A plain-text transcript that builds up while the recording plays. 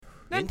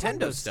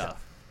Nintendo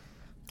stuff.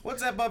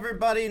 What's up,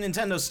 everybody?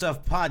 Nintendo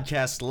Stuff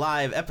Podcast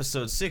Live,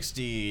 episode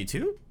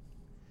 62?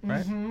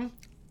 Right? Mm-hmm.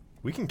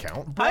 We can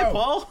count. Hi,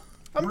 Paul.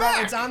 I'm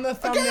back. It's on the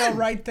thumbnail Again.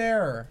 right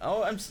there.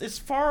 Oh, it's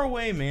far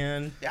away,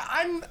 man. Yeah,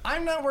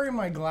 I'm not wearing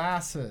my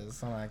glasses,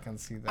 so I can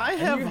see that. I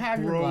And have you have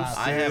your gross- glasses.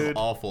 I have Dude.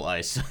 awful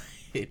eyesight.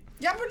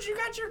 Yeah, but you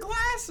got your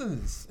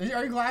glasses. Are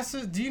your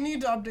glasses? Do you need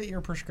to update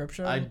your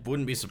prescription? I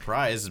wouldn't be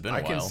surprised. It's been a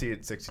I while. can see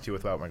at 62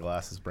 without my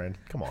glasses, Brand.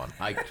 Come on.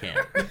 I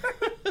can't.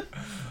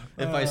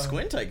 If I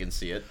squint, I can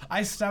see it.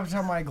 I stepped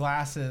on my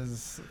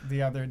glasses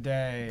the other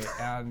day,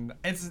 and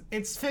it's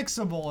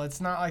fixable. It's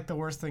not like the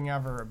worst thing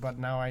ever, but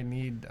now I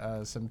need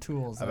some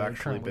tools that I've I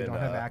actually currently been,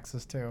 don't have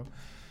access to.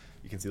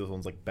 You can see this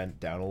one's like bent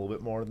down a little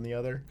bit more than the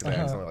other because I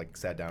accidentally like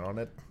sat down on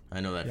it. I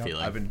know that Yep.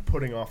 feeling. I've been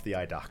putting off the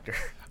eye doctor.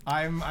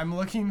 I'm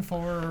looking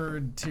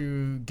forward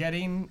to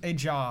getting a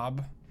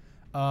job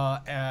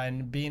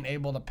and being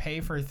able to pay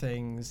for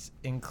things,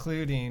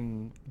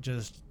 including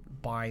just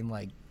buying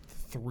like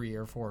 3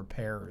 or 4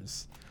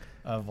 pairs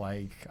of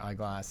like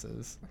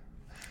eyeglasses.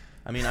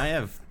 I mean, I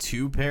have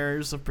 2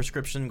 pairs of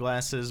prescription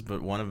glasses,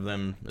 but one of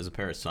them is a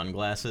pair of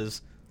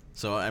sunglasses.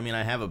 So, I mean,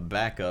 I have a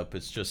backup.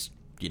 It's just,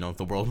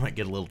 the world might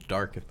get a little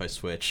dark if I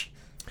switch.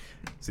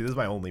 See, this is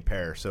my only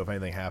pair, so if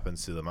anything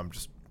happens to them, I'm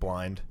just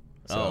blind.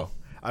 So Oh.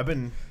 I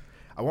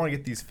want to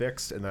get these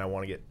fixed, and then I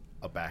want to get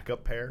a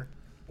backup pair,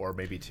 or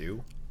maybe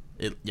 2.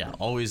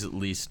 Always at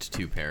least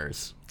 2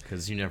 pairs,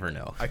 because you never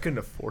know. I couldn't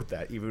afford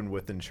that even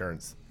with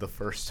insurance the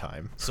first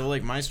time. So,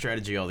 like, my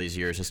strategy all these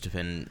years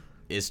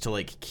is to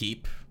like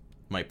keep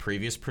my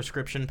previous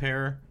prescription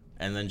pair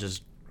and then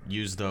just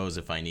use those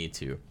if I need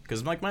to.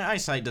 Because like my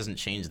eyesight doesn't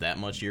change that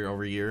much year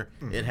over year.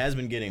 Mm-hmm. It has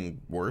been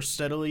getting worse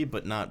steadily,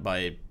 but not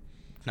by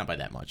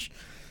that much.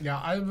 Yeah,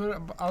 I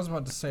was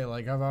about to say,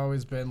 like, I've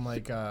always been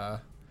like I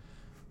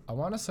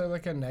want to say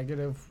like a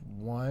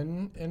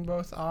 -1 in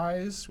both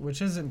eyes,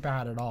 which isn't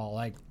bad at all.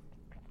 Like,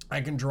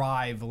 I can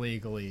drive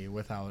legally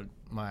without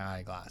my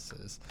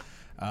eyeglasses.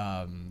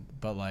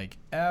 But like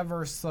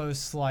ever so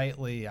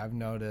slightly, I've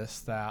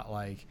noticed that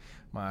like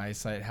my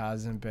eyesight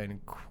hasn't been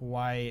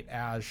quite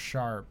as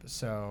sharp.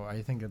 So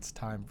I think it's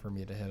time for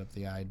me to hit up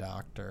the eye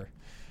doctor,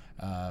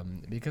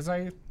 because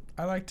I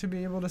like to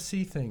be able to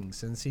see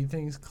things and see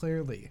things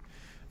clearly,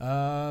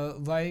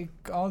 like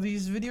all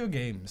these video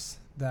games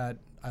that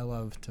I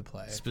love to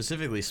play.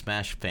 Specifically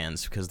Smash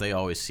fans, because they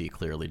always see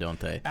clearly, don't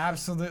they?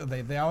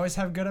 Absolutely. They always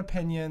have good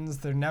opinions.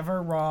 They're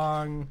never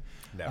wrong.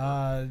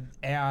 Never.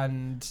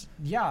 And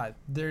yeah,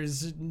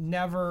 there's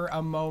never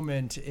a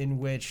moment in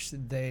which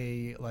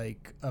they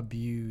like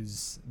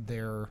abuse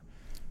their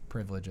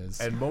privileges.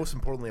 And most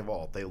importantly of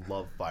all, they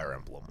love Fire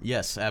Emblem.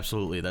 Yes,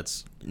 absolutely.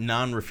 That's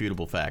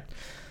non-refutable fact.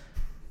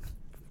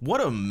 What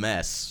a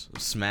mess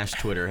Smash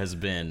Twitter has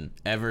been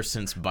ever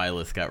since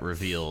Byleth got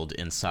revealed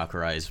in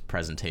Sakurai's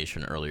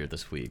presentation earlier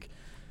this week.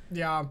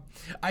 Yeah,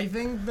 I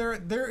think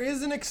there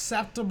is an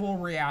acceptable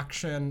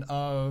reaction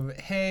of,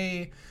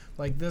 hey,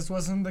 like, this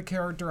wasn't the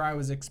character I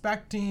was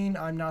expecting.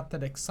 I'm not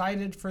that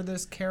excited for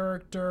this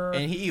character.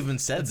 And he even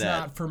said it's that.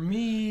 not for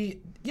me.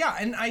 Yeah,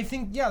 and I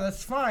think, yeah,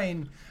 that's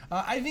fine.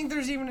 I think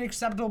there's even an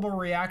acceptable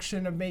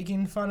reaction of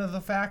making fun of the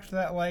fact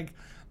that, like,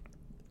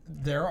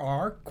 there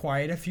are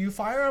quite a few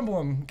Fire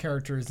Emblem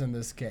characters in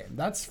this game.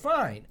 That's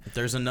fine.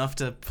 There's enough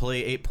to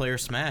play 8-player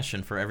Smash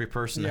and for every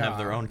person to have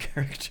their own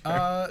character.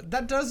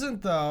 That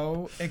doesn't,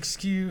 though,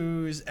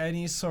 excuse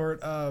any sort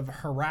of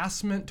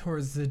harassment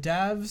towards the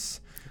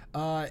devs.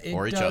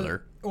 Or each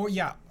other. Or,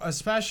 yeah,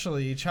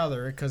 especially each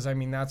other, because, I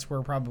mean, that's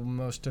where probably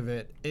most of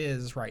it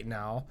is right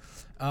now.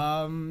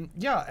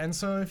 Yeah, and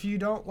so if you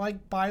don't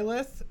like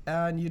Byleth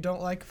and you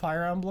don't like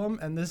Fire Emblem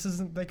and this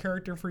isn't the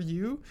character for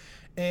you,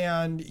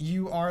 and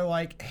you are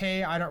like,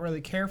 hey, I don't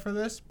really care for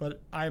this, but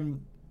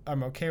I'm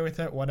okay with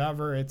it,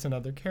 whatever, it's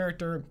another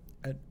character,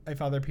 if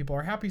other people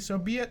are happy, so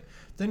be it,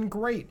 then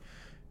great.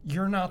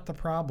 You're not the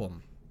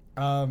problem.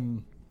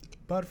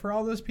 But for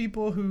all those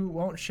people who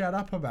won't shut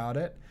up about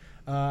it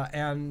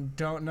and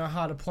don't know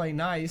how to play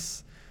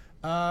nice,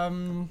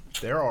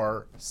 There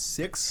are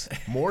 6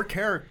 more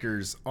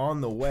characters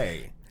on the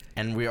way.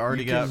 And we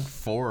already got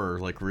 4,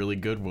 like, really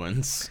good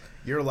ones.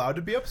 You're allowed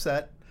to be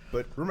upset,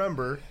 but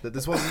remember that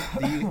this wasn't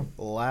the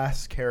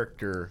last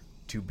character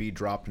to be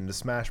dropped into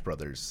Smash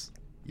Brothers.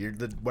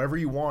 Whatever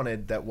you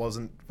wanted that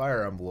wasn't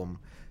Fire Emblem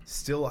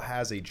still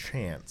has a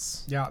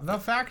chance. yeah, the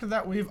fact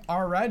that we've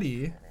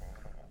already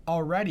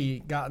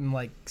gotten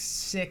like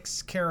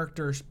 6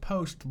 characters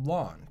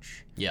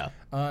post-launch. Yeah.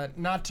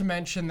 Not to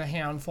mention the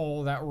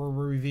handful that were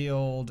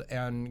revealed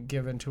and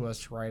given to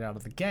us right out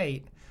of the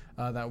gate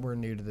that were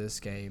new to this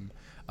game.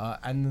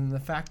 And then the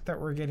fact that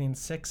we're getting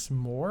 6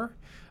 more,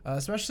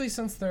 especially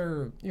since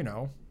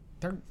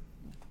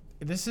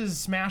this is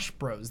Smash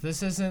Bros.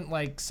 This isn't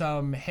like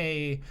some,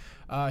 hey,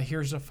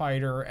 here's a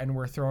fighter and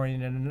we're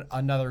throwing in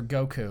another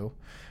Goku.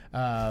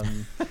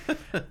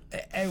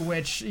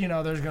 Which, you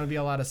know, there's going to be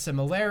a lot of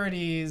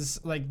similarities.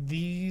 Like,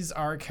 these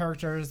are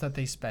characters that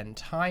they spend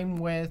time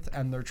with,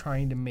 and they're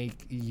trying to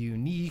make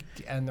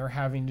unique, and they're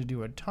having to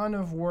do a ton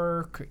of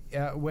work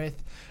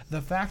with.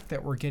 The fact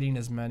that we're getting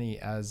as many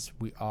as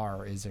we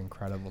are is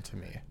incredible to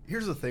me.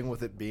 Here's the thing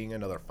with it being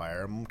another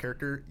Fire Emblem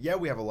character. Yeah,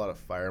 we have a lot of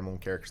Fire Emblem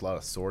characters, a lot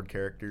of sword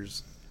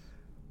characters,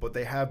 but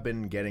they have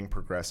been getting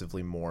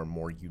progressively more and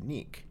more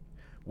unique.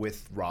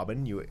 With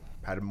Robin, you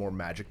had a more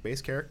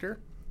magic-based character.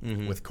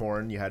 Mm-hmm. With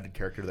Corrin, you had a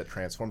character that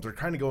transforms. They're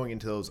kind of going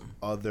into those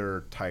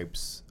other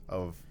types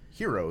of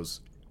heroes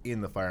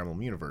in the Fire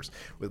Emblem universe.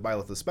 With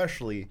Byleth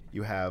especially,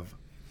 you have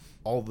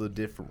all the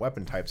different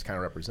weapon types kind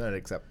of represented,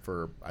 except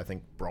for, I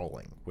think,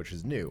 Brawling, which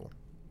is new.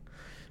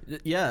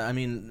 Yeah, I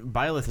mean,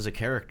 Byleth as a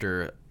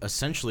character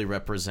essentially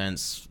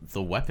represents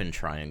the weapon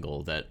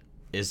triangle that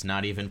is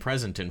not even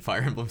present in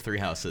Fire Emblem Three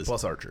Houses.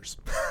 Plus archers.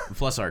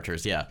 Plus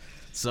archers, yeah.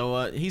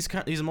 So he's a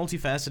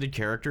multifaceted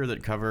character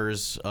that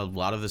covers a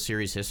lot of the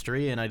series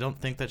history, and I don't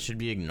think that should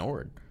be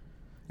ignored.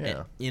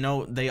 Yeah. You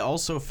know, they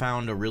also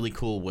found a really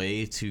cool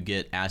way to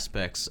get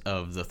aspects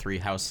of the three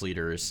house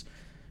leaders,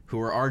 who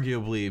are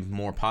arguably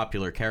more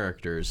popular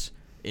characters,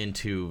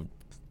 into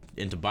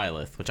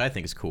Byleth, which I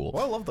think is cool.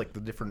 Well, I love like the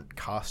different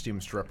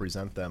costumes to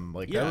represent them.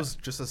 Like Yeah. that was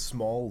just a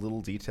small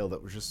little detail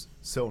that was just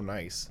so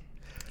nice.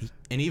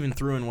 And even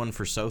threw in one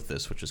for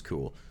Sothis, which is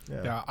cool.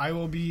 Yeah, I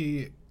will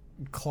be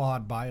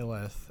Claude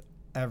Byleth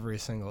every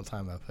single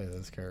time I play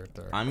this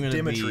character. I'm gonna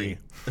Dimitri.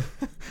 be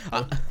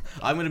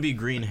I'm gonna be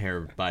green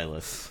hair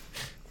Byleth.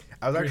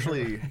 I was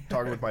actually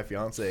talking with my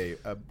fiance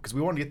because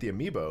we wanted to get the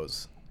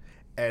amiibos,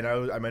 and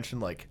I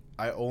mentioned like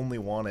I only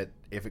want it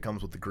if it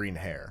comes with the green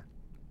hair.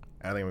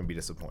 I think I'm gonna be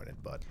disappointed,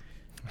 but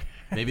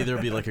Maybe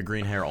there'll be like a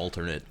green hair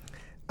alternate.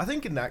 I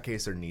think in that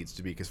case there needs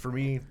to be, because for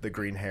me the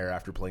green hair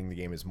after playing the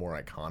game is more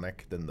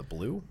iconic than the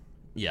blue.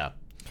 Yeah.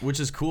 Which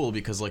is cool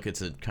because like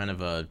it's a kind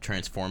of a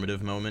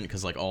transformative moment,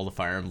 because like all the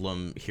Fire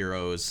Emblem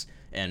heroes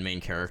and main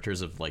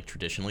characters have like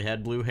traditionally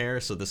had blue hair,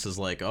 so this is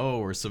like, oh,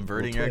 we're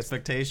subverting your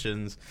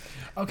expectations.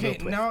 Okay,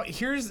 now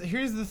here's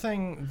the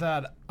thing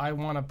that I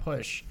want to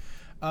push.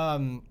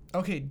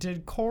 Okay,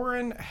 did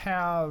Corrin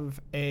have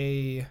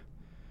a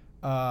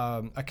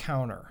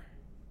counter?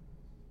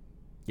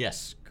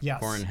 Yes.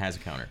 Yes. Corrin has a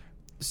counter.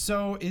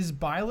 So is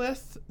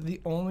Byleth the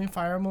only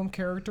Fire Emblem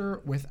character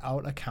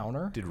without a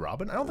counter? Did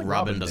Robin? I don't think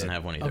Robin doesn't did.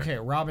 have one either. Okay,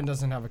 Robin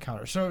doesn't have a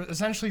counter. So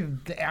essentially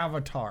the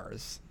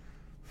avatars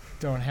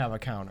don't have a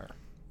counter.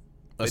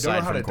 They Aside don't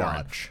know how from to Corrin.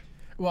 dodge.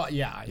 Well,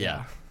 yeah.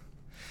 Yeah.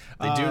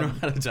 They do know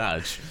how to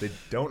dodge. They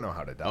don't know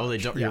how to dodge. Oh, they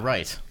don't. Yeah. You're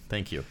right.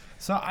 Thank you.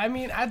 So I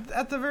mean,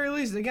 at the very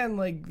least, again,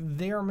 like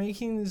they are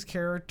making these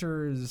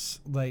characters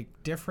like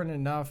different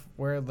enough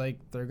where like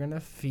they're gonna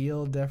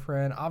feel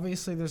different.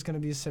 Obviously, there's gonna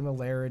be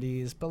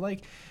similarities, but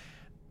like,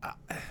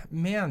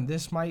 man,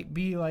 this might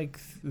be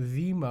like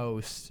the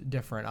most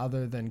different,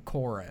 other than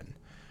Corrin.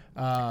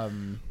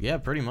 Yeah,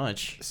 pretty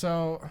much.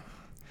 So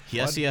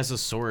Yes, he has a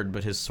sword,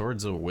 but his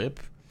sword's a whip,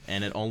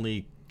 and it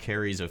only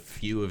carries a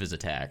few of his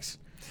attacks.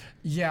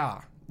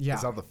 yeah.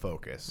 It's not the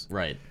focus.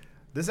 Right.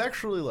 This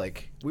actually,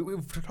 like,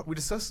 we've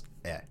discussed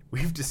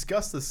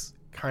this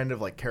kind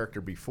of like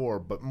character before,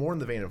 but more in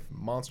the vein of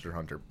Monster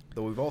Hunter,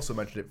 though we've also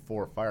mentioned it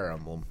for Fire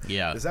Emblem.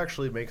 Yeah. This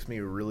actually makes me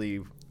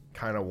really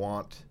kind of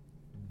want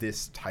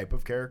this type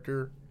of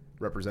character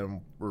as a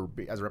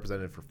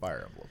representative for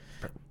Fire Emblem.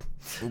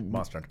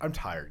 Monster Hunter. I'm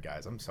tired,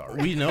 guys. I'm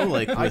sorry. We know,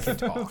 like, I can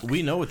talk.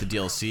 we know with the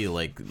DLC,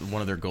 like,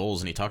 one of their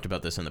goals, and he talked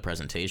about this in the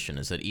presentation,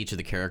 is that each of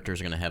the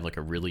characters are going to have, like,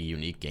 a really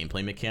unique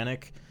gameplay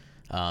mechanic.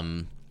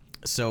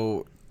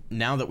 So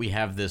now that we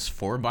have this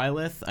for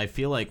Byleth, I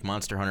feel like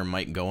Monster Hunter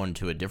might go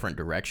into a different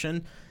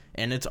direction,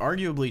 and it's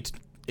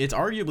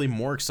arguably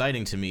more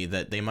exciting to me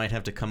that they might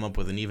have to come up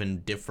with an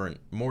even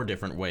more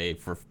different way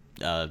for.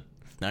 Now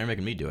you're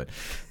making me do it.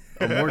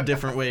 A more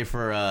different way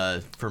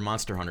for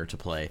Monster Hunter to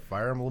play.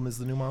 Fire Emblem is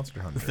the new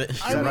Monster Hunter.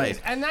 Right.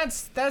 And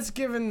that's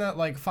given that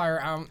like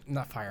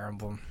not Fire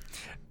Emblem.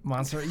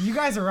 Monster, you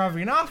guys are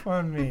rubbing off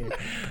on me.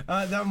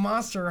 That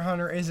Monster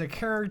Hunter is a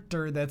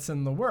character that's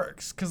in the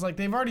works, because like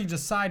they've already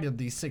decided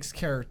these 6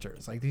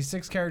 characters. Like these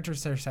 6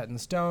 characters, they're set in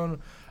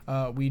stone.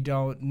 We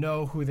don't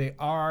know who they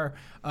are.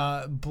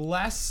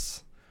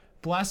 Bless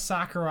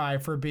Sakurai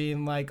for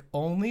being like,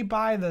 only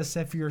buy this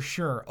if you're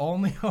sure.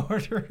 Only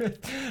order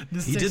the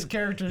 6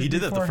 characters. He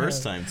did that the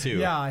first beforehand. time too.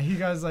 Yeah, he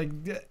goes like,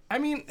 I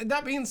mean,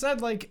 that being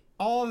said, like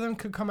all of them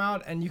could come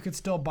out and you could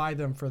still buy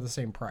them for the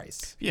same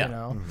price. Yeah. You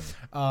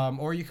know,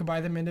 or you could buy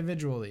them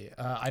individually.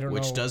 I don't know.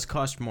 Which does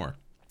cost more.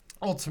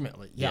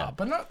 Ultimately, yeah, Yeah.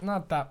 but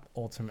not that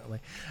ultimately,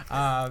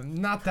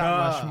 not that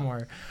much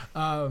more.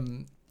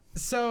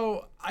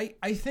 So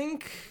I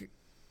think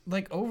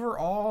like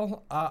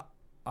overall,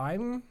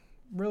 I'm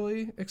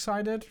really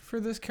excited for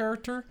this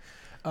character.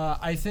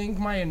 I think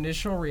my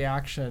initial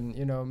reaction,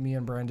 you know, me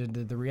and Brandon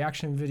did the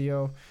reaction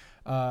video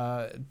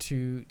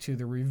to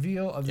the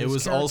reveal of this It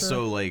was character.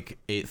 also like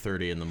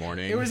 8:30 in the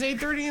morning. It was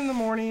 8:30 in the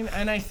morning,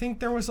 and I think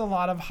there was a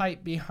lot of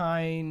hype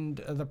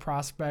behind the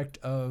prospect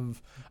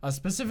of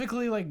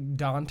specifically like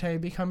Dante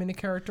becoming a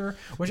character,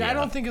 which I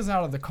don't think is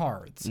out of the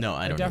cards. No,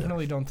 I don't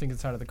definitely don't think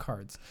it's out of the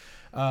cards.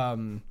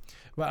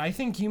 But I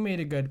think you made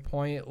a good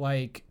point,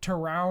 like to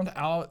round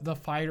out the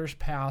Fighters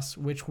Pass,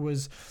 which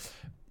was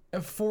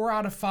 4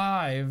 out of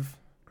 5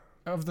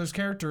 of those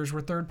characters were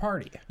third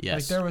party. Yes.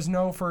 Like there was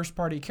no first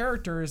party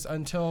characters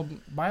until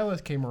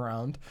Byleth came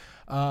around.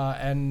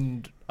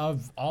 And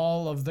of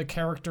all of the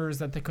characters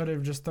that they could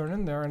have just thrown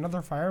in there,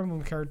 another Fire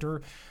Emblem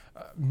character,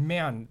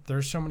 man,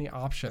 there's so many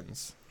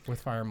options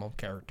with Fire Emblem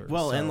characters.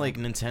 Well, and like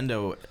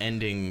Nintendo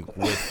ending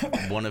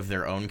with one of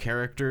their own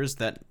characters,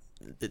 that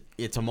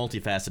it's a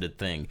multifaceted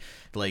thing.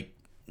 Like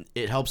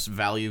it helps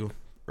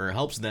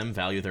them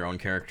value their own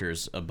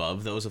characters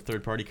above those of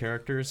third-party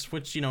characters,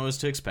 which is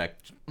to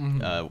expect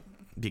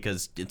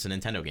because it's a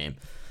Nintendo game.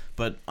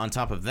 But on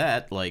top of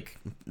that, like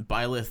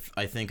Byleth,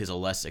 I think is a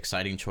less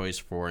exciting choice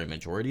for a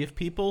majority of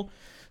people.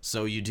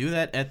 So you do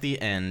that at the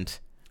end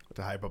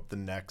to hype up the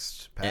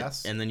next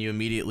pass, and then you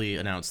immediately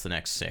announce the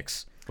next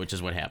 6, which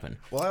is what happened.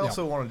 Well, I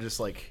also want to just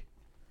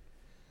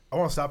I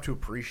want to stop to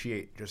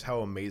appreciate just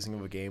how amazing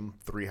of a game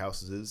Three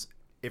Houses is.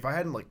 If I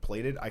hadn't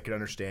played it, I could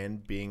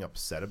understand being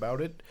upset about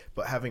it.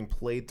 But having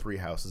played Three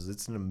Houses,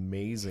 it's an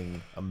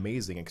amazing,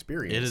 amazing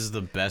experience. It is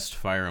the best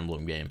Fire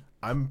Emblem game.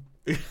 I'm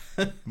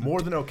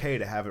more than okay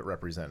to have it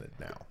represented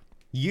now.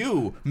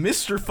 You,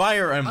 Mr.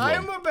 Fire Emblem.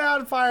 I'm a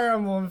bad Fire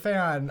Emblem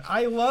fan.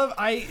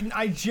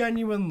 I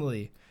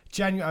genuinely,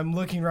 I'm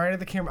looking right at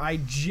the camera. I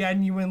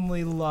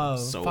genuinely love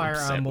So Fire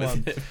upset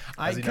Emblem. with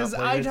it. Because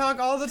I talk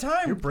all the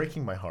time. You're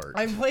breaking my heart.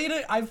 I've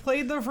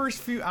played the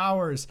first few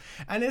hours,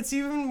 and it's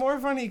even more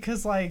funny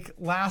because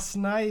last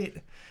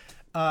night,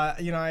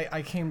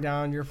 I came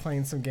down. You're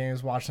playing some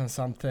games, watching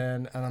something,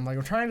 and I'm like,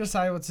 I'm trying to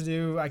decide what to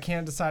do. I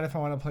can't decide if I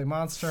want to play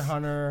Monster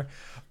Hunter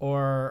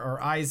or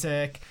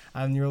Isaac,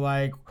 and you're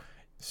like,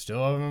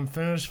 still haven't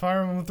finished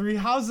Fire Emblem 3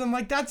 Houses. I'm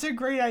like, that's a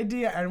great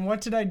idea. And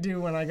what did I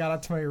do when I got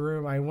up to my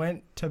room? I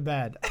went to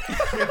bed.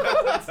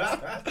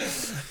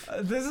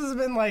 This has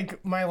been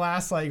my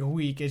last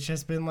week. It's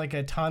just been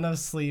a ton of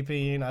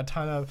sleeping,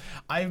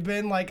 I've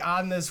been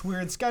on this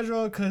weird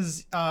schedule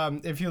because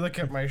if you look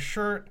at my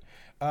shirt,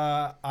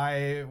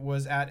 I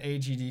was at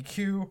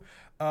AGDQ.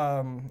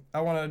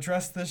 I want to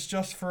address this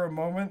just for a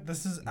moment.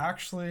 This is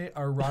actually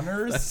a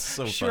runner's That's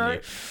so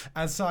shirt. funny.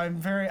 And so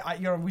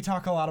I'm we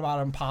talk a lot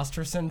about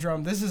imposter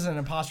syndrome. This is an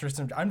imposter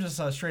syndrome. I'm just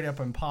a straight up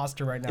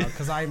imposter right now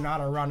because I'm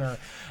not a runner.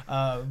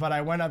 But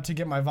I went up to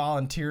get my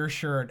volunteer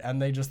shirt and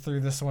they just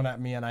threw this one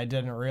at me and I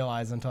didn't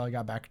realize until I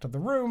got back to the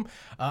room.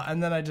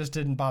 And then I just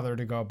didn't bother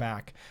to go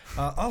back.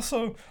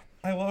 Also,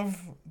 I love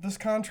this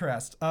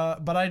contrast.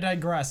 But I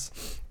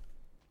digress.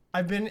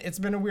 It's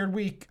been a weird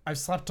week. I've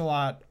slept a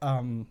lot.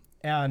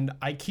 And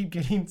I keep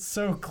getting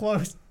so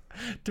close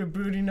to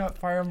booting up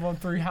Fire Emblem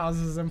 3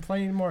 Houses and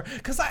playing more.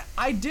 Because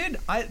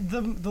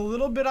the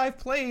little bit I've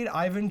played,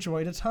 I've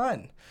enjoyed a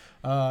ton.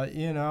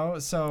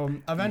 So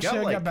eventually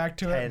I'll get back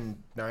to it.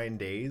 9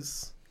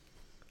 days.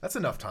 That's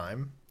enough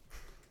time.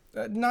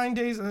 9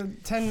 days,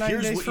 9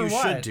 Here's days what for you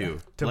what? should do.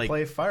 To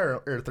play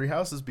Three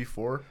Houses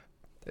before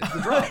the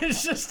drop.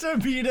 It's just to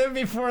beat it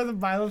before the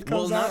Byleth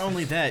comes Well, out. not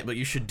only that, but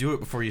you should do it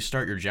before you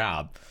start your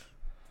job.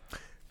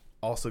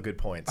 Also good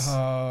points.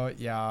 Oh,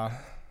 yeah.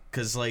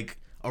 Because,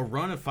 a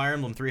run of Fire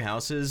Emblem 3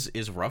 Houses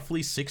is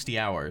roughly 60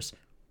 hours.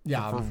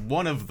 Yeah. For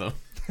one of them.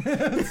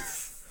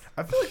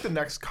 I feel like the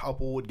next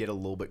couple would get a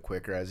little bit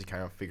quicker as you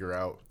kind of figure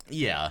out.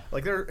 Yeah.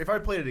 If I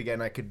played it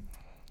again, I could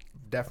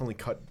definitely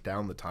cut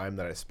down the time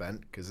that I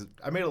spent because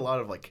I made spent a lot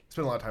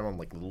of time on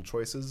little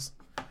choices.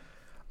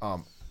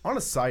 On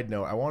a side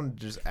note, I wanted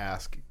to just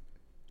ask,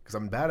 because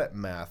I'm bad at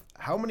math,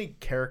 how many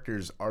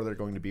characters are there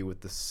going to be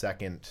with the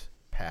second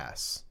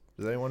pass?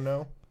 Does anyone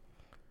know?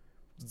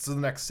 So the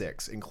next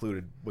 6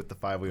 included with the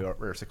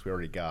 6 we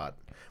already got.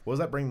 What does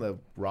that bring the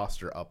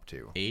roster up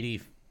to?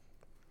 80.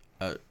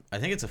 I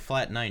think it's a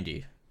flat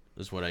 90.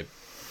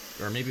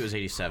 Or maybe it was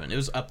 87. It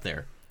was up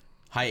there.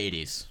 High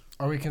 80s.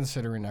 Are we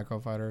considering Echo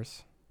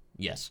Fighters?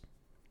 Yes.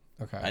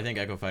 Okay. I think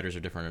Echo Fighters are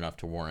different enough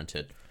to warrant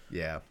it.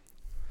 Yeah.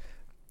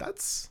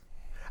 That's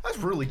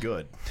really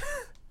good.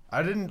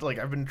 I've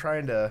been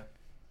trying to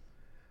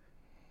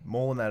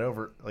mulling that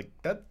over.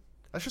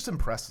 That's just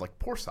impressive.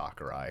 Poor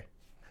Sakurai.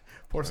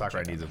 Poor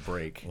Sakurai needs a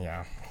break.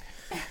 Yeah.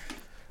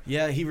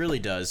 Yeah, he really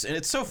does. And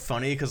it's so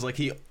funny because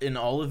he in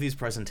all of these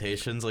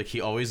presentations,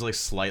 he always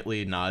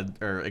slightly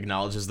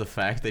acknowledges the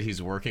fact that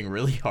he's working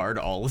really hard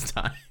all the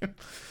time.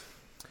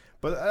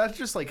 But that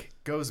just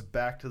goes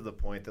back to the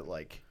point that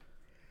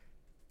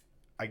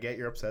I get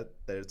you're upset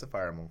that it's a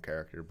Fire Emblem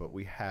character, but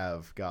we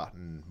have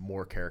gotten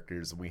more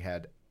characters than we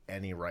had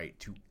any right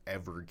to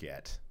ever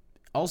get.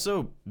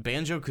 Also,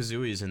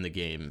 Banjo-Kazooie is in the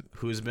game,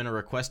 who's been a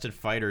requested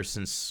fighter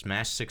since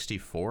Smash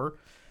 64.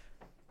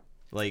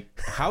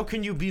 How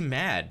can you be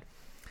mad?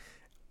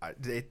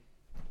 You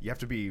have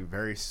to be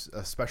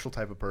a special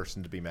type of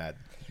person to be mad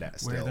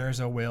still. Where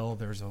there's a will,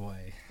 there's a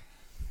way.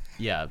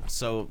 Yeah,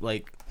 so,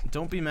 like,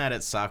 don't be mad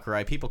at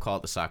Sakurai. People call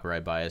it the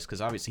Sakurai bias,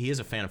 because obviously he is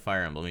a fan of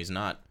Fire Emblem. He's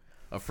not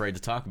afraid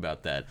to talk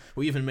about that.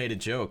 We even made a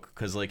joke,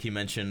 because, like, he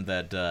mentioned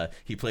that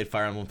he played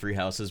Fire Emblem Three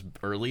Houses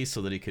early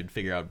so that he could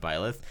figure out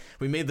Byleth.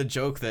 We made the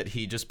joke that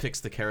he just picks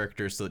the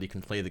characters so that he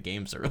can play the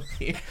games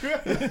early.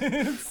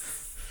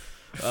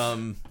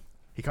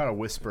 He caught a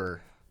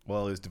whisper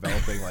while he was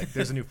developing, like,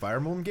 there's a new Fire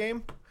Emblem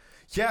game?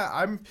 Yeah,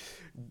 I'm...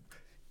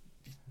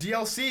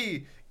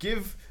 DLC,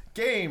 give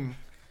game.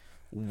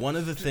 One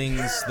of the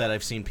things that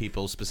I've seen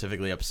people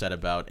specifically upset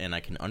about, and I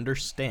can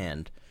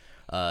understand,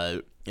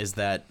 is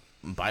that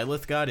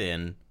Byleth got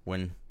in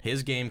when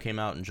his game came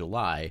out in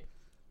July.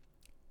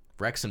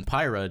 Rex and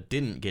Pyra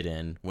didn't get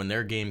in when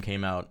their game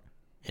came out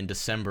in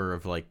December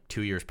of, like,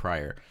 2 years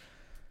prior.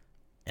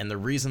 And the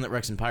reason that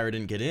Rex and Pyra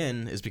didn't get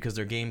in is because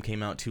their game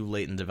came out too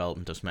late in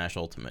development of Smash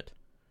Ultimate.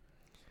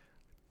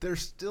 They're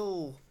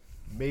still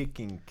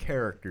making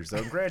characters,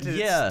 though. Granted,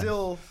 Yeah. it's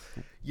still,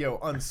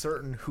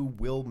 uncertain who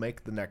will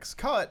make the next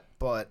cut,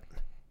 but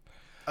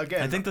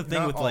again, I think the thing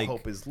not with, all like,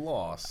 hope is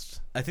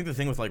lost. I think the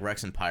thing with, like,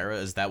 Rex and Pyra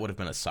is that would have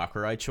been a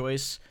Sakurai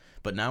choice,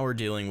 but now we're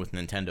dealing with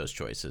Nintendo's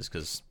choices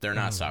because they're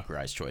not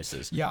Sakurai's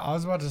choices. Yeah, I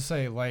was about to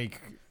say,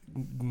 like,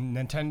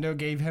 Nintendo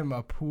gave him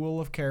a pool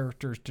of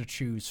characters to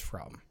choose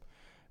from.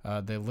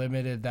 They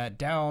limited that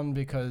down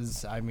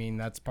because, I mean,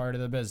 that's part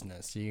of the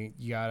business. You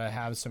gotta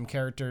have some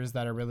characters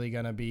that are really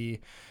gonna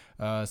be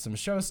some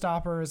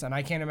showstoppers, and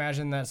I can't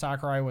imagine that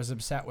Sakurai was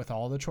upset with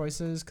all the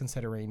choices,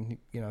 considering,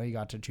 he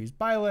got to choose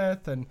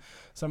Byleth, and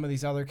some of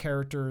these other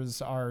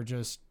characters are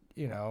just,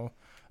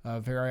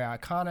 very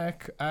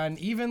iconic, and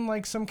even,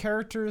 like, some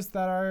characters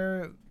that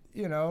are,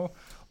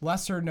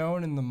 lesser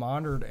known in the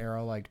modern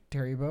era, like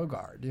Terry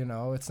Bogard.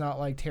 It's not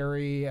like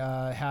Terry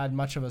had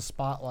much of a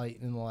spotlight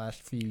in the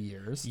last few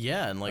years.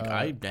 Yeah, and, like,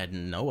 I had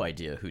no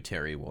idea who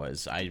Terry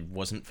was. I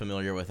wasn't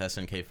familiar with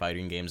SNK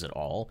fighting games at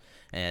all,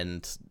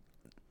 and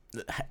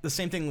the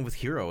same thing with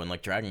Hero and,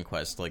 like, Dragon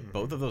Quest. Like,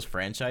 both of those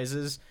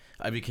franchises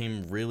I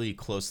became really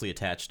closely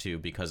attached to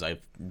because I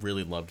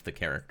really loved the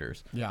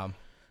characters. Yeah.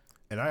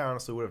 And I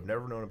honestly would have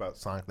never known about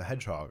Sonic the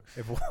Hedgehog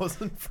if it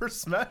wasn't for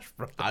Smash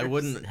Bros. I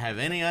wouldn't have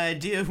any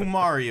idea who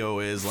Mario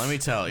is, let me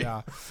tell you.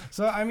 Yeah.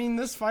 So, I mean,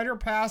 this Fighter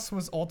Pass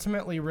was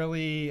ultimately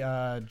really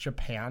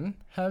Japan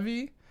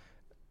heavy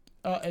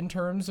in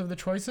terms of the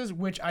choices,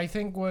 which I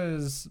think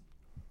was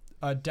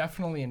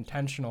definitely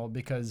intentional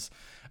because,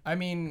 I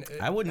mean...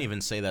 I wouldn't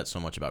even say that so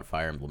much about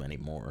Fire Emblem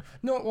anymore.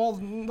 No, well,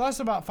 less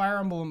about Fire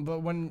Emblem, but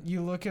when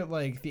you look at,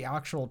 like, the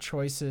actual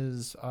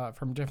choices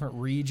from different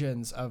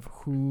regions of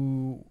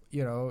who,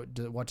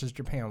 what does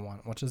Japan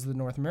want? What does the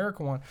North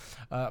America want?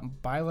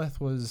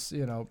 Byleth was,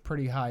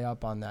 pretty high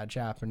up on that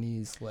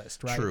Japanese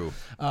list, right? True.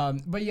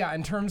 But yeah,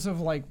 in terms of,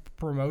 like,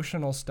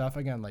 promotional stuff,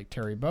 again, like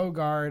Terry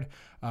Bogard,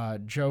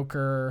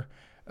 Joker,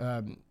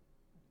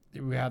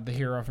 we had the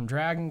hero from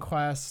Dragon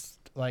Quest,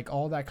 like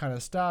all that kind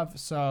of stuff.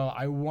 So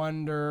I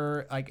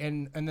wonder, like,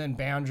 and then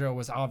Banjo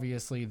was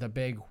obviously the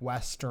big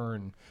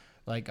Western,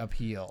 like,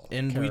 appeal.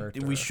 And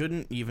character. we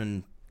shouldn't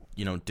even,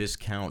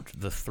 discount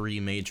the three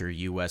major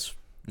U.S.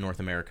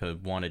 North America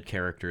wanted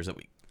characters that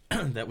we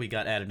that we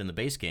got added in the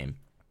base game: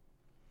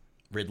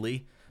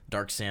 Ridley,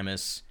 Dark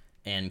Samus,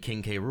 and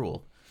King K.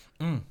 Rool.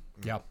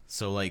 Yep.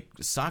 So, like,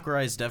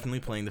 Sakurai is definitely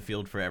playing the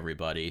field for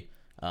everybody.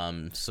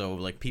 So,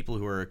 like, people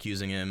who are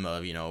accusing him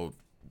of,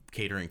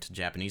 catering to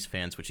Japanese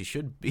fans, which he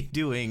should be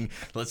doing.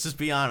 Let's just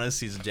be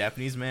honest. He's a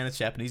Japanese man. It's a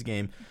Japanese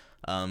game.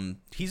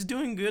 He's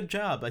doing a good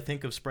job, I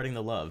think, of spreading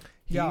the love.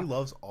 He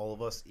loves all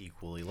of us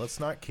equally. Let's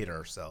not kid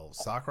ourselves.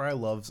 Sakurai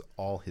loves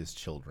all his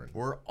children.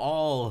 We're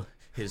all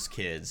his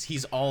kids.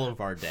 He's all of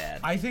our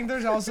dad. I think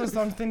there's also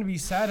something to be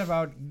said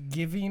about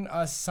giving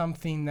us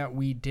something that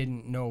we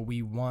didn't know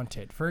we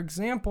wanted. For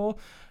example,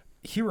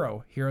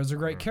 Hero's a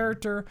great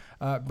character.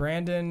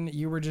 Brandon,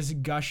 you were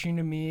just gushing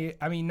to me.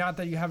 I mean, not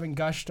that you haven't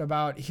gushed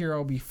about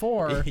Hero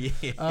before,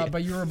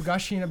 but you were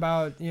gushing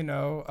about,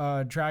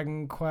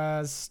 Dragon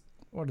Quest,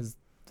 what is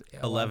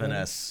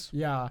 11S.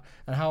 Yeah,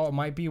 and how it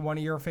might be one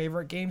of your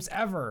favorite games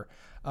ever.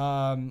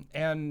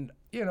 And,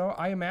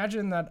 I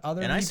imagine that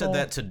other people... And I said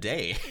that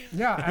today.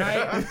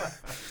 Yeah, and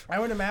I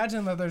would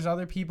imagine that there's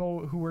other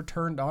people who were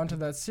turned on to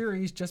that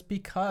series just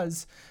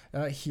because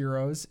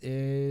Heroes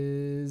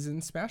is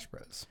in Smash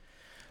Bros.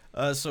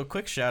 So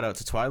quick shout out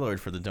to Twilord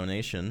for the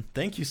donation.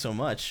 Thank you so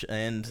much.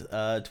 And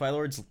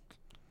Twilord's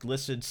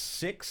listed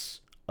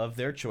 6 of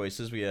their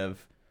choices. We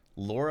have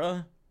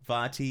Laura,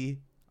 Vati,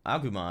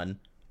 Agumon,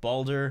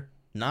 Baldur,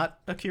 not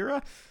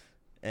Akira,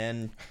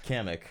 and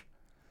Kamek.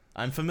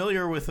 I'm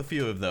familiar with a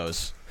few of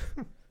those.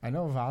 I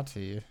know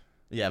Vati.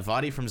 Yeah,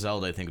 Vati from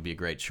Zelda I think would be a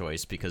great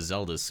choice because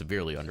Zelda is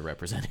severely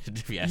underrepresented,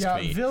 if you ask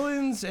me. Yeah,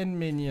 villains and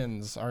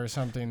minions are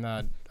something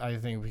that I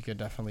think we could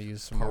definitely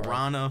use some more.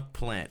 Piranha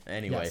Plant.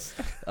 Anyway, Yes.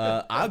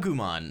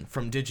 Agumon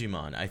from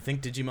Digimon. I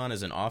think Digimon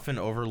is an often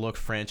overlooked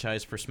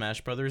franchise for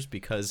Smash Brothers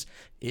because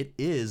it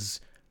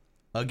is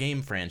a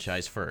game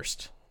franchise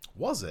first.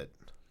 Was it?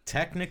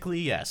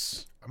 Technically,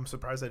 yes. I'm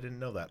surprised I didn't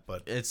know that,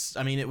 but...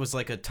 It was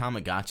like a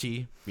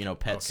Tamagotchi,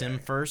 pet sim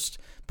first,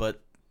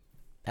 but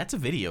That's a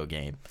video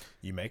game.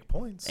 You make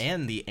points.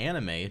 And the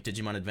anime,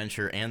 Digimon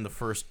Adventure, and the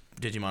first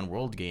Digimon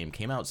World game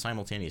came out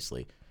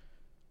simultaneously.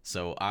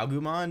 So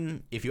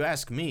Agumon, if you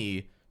ask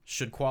me,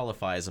 should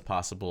qualify as a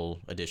possible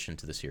addition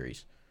to the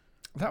series.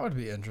 That would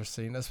be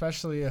interesting,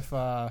 especially if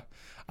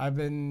I've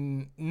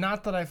been,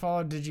 not that I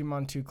follow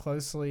Digimon too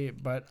closely,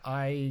 but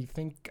I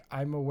think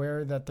I'm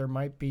aware that there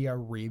might be a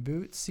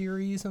reboot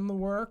series in the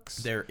works.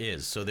 There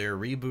is. So they're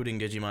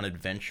rebooting Digimon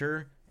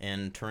Adventure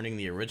and turning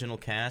the original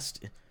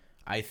cast,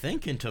 I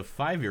think, into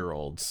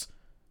 5-year-olds.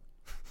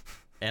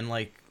 And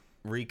like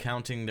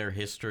recounting their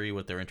history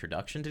with their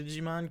introduction to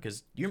Digimon,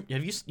 because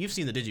you've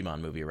seen the Digimon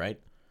movie, right?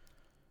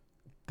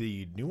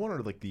 The new one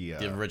or like the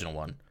original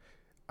one?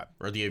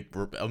 Or the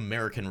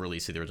American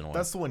release of the original one.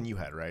 That's the one you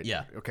had, right?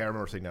 Yeah. Okay, I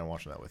remember sitting down and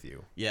watching that with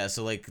you. Yeah,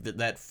 so like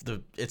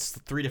it's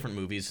 3 different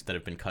movies that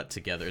have been cut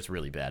together. It's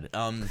really bad.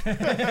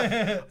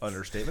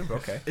 Understatement, but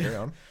okay, carry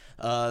on.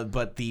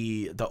 But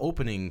the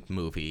opening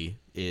movie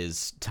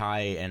is Tai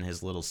and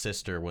his little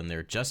sister when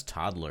they're just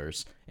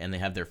toddlers and they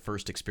have their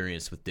first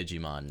experience with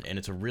Digimon, and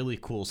it's a really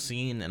cool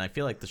scene. And I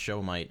feel like the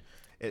show might.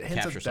 It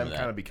hints at them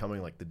kind of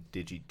becoming like the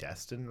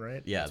Digi-Destined,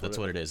 right? Yeah, that's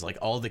what it is. Like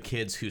all the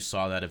kids who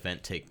saw that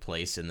event take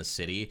place in the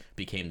city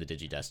became the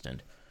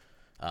Digi-Destined.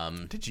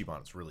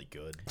 Digimon's really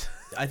good.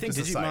 I think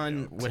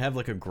Digimon would have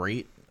like a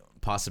great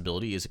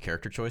possibility as a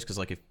character choice, because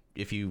like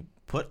if you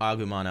put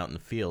Agumon out in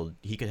the field,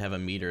 he could have a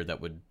meter that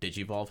would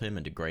Digivolve him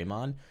into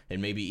Greymon,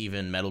 and maybe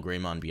even Metal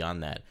Greymon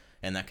beyond that.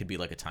 And that could be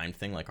like a time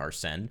thing like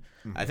Arsene.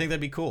 Mm-hmm. I think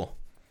that'd be cool.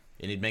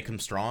 And he'd make him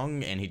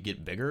strong, and he'd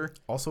get bigger.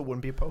 Also,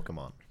 wouldn't be a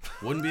Pokemon.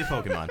 Wouldn't be a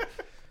Pokemon.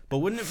 But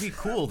wouldn't it be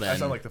cool then? I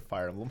sound like the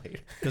Fire Emblem hater.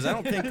 Because I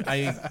don't think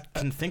I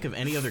can think of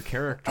any other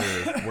character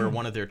where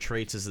one of their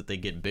traits is that they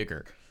get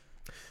bigger.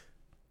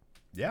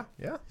 Yeah.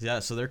 Yeah,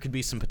 so there could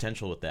be some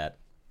potential with that.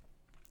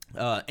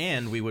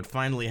 And we would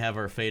finally have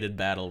our fated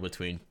battle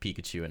between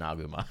Pikachu and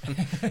Agumon.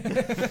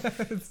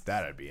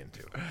 That I'd be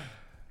into.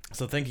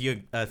 So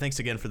thanks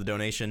again for the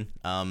donation.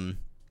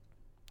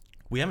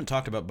 We haven't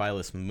talked about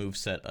Byleth's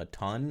moveset a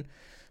ton,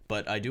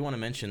 but I do want to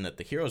mention that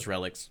the Heroes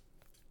Relics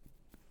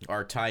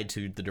are tied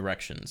to the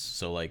directions.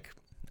 So, like,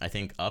 I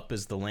think up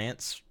is the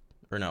lance,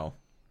 or no,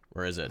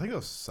 where is it? I think it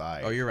was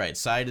side. Oh, you're right.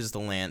 Side is the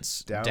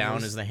lance,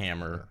 down is the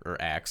hammer,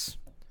 or axe.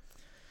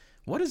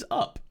 What is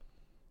up?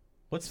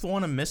 What's the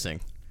one I'm missing?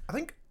 I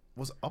think,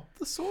 was up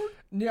the sword?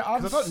 Yeah, I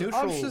thought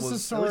neutral was just was, the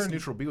sword. at least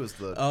neutral B was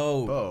the bow.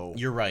 Oh,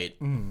 You're right.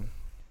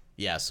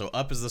 Yeah, so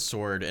up is the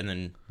sword, and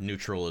then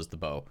neutral is the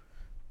bow.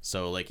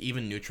 So, like,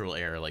 even neutral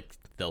air, like,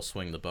 they'll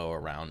swing the bow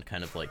around,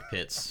 kind of like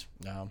Pit's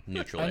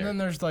neutral air. And then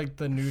there's, like,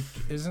 the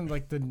isn't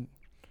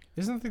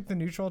the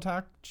neutral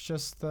attack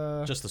just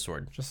the... Just the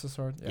sword. Just the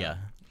sword? Yeah.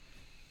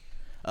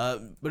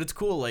 But it's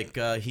cool, like,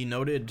 he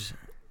noted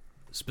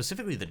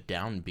specifically the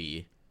down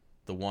B,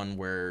 the one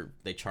where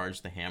they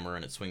charge the hammer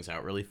and it swings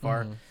out really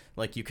far. Mm-hmm.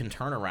 Like, you can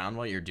turn around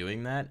while you're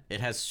doing that. It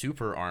has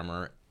super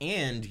armor,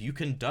 and you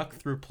can duck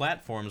through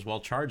platforms while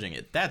charging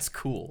it. That's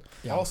cool.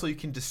 Yeah. Also, you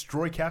can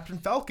destroy Captain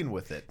Falcon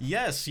with it.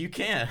 Yes, you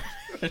can.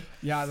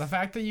 Yeah, the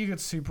fact that you get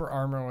super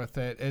armor with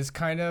it is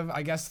kind of,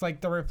 I guess, like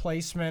the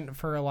replacement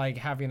for, like,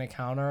 having a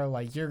counter.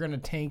 Like, you're going to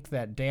tank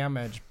that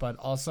damage, but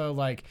also,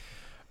 like,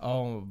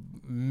 oh,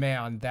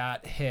 man,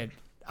 that hit.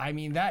 I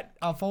mean,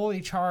 a fully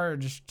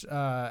charged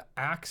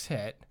axe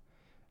hit,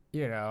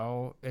 you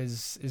know,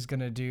 is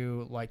gonna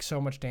do like so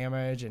much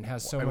damage and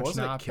has so much knockback.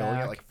 Wasn't it killing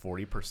at like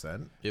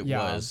 40%? It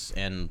was,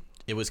 and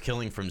it was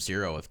killing from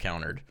 0 if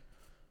countered.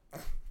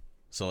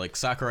 So like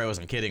Sakurai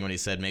wasn't kidding when he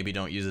said maybe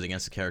don't use it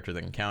against a character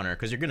that can counter,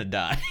 because you're gonna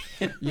die.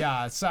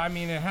 Yeah, so I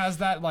mean it has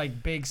that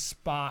like big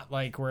spot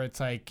like where it's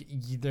like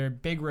they're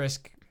big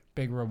risk,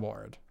 big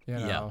reward. You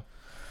know?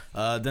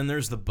 Yeah. Then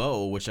there's the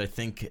bow, which I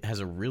think has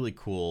a really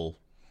cool.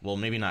 Well,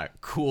 maybe not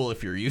cool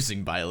if you're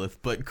using Byleth,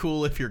 but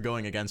cool if you're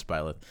going against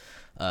Byleth.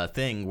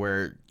 Thing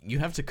where you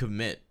have to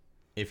commit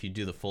if you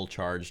do the full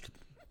charged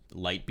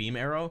light beam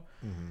arrow.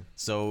 Mm-hmm.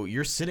 So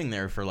you're sitting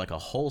there for like a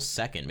whole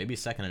second, maybe a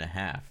second and a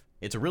half.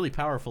 It's a really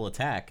powerful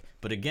attack,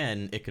 but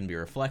again, it can be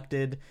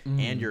reflected,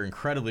 and you're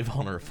incredibly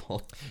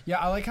vulnerable. Yeah,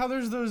 I like how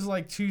there's those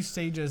like 2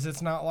 stages.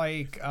 It's not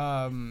like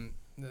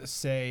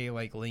say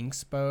like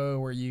Link's bow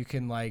where you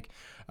can like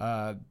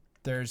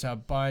there's a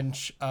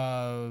bunch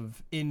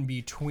of in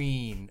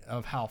between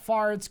of how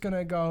far it's going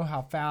to go,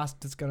 how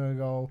fast it's going to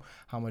go,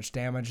 how much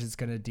damage it's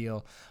going to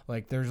deal.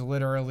 Like there's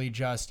literally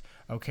just,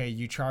 okay,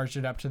 you charged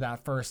it up to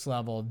that first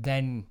level,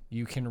 then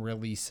you can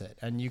release it.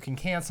 And you can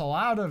cancel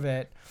out of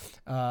it,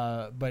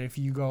 but if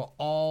you go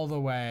all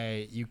the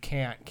way, you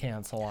can't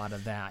cancel out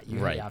of that. You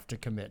have to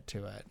commit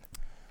to it.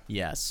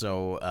 Yeah,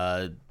 so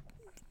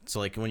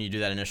like when you do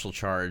that initial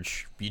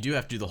charge, you do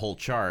have to do the whole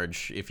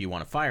charge if you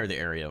want to fire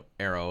the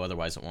arrow,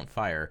 otherwise it won't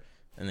fire,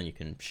 and then you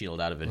can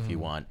shield out of it if you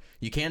want.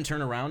 You can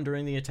turn around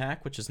during the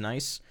attack, which is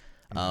nice.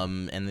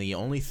 And the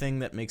only thing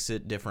that makes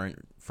it different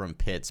from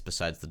Pit's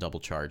besides the double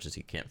charge is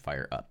you can't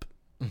fire up.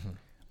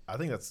 I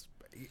think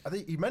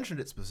you mentioned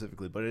it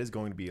specifically, but it is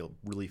going to be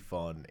really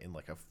fun in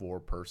like a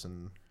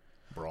 4-person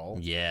brawl.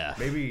 Yeah.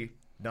 Maybe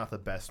not the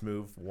best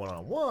move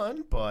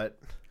one-on-one, but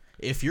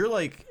if you're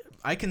like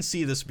I can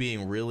see this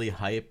being really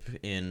hype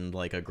in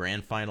like a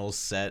grand finals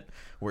set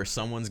where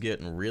someone's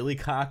getting really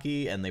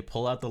cocky and they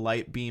pull out the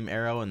light beam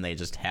arrow and they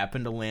just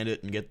happen to land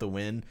it and get the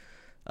win.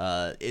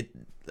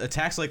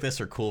 Attacks like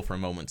this are cool for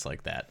moments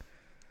like that.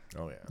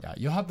 Oh yeah. Yeah,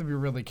 you'll have to be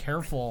really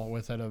careful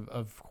with it,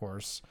 of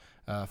course.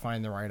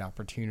 Find the right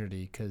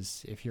opportunity,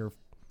 because if you're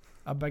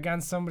up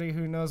against somebody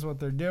who knows what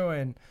they're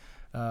doing,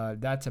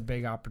 that's a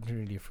big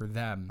opportunity for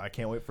them. I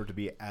can't wait for it to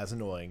be as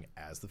annoying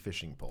as the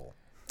fishing pole.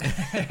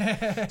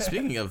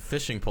 Speaking of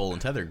fishing pole and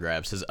tether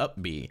grabs, his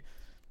up B,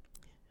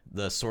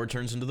 the sword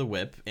turns into the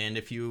whip, and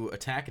if you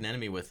attack an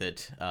enemy with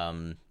it,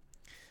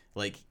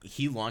 like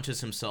he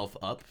launches himself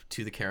up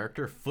to the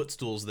character,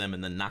 footstools them,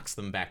 and then knocks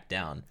them back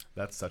down.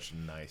 That's such a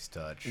nice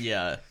touch.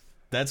 Yeah,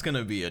 that's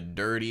gonna be a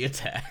dirty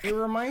attack. It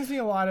reminds me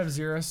a lot of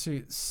Zero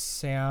Suit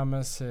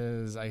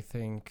Samus's, I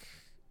think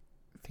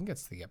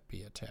it's the up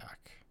B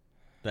attack.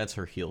 That's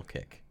her heel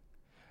kick.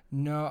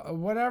 No,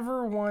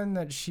 whatever one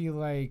that she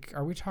like.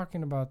 Are we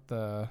talking about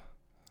the?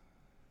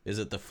 Is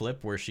it the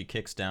flip where she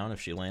kicks down if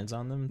she lands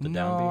on them? The No,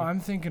 down B? I'm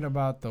thinking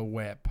about the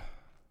whip.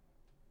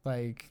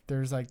 Like,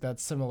 there's like that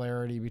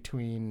similarity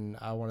between,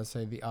 I want to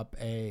say, the up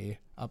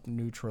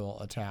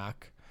neutral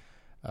attack,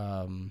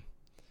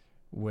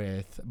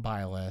 with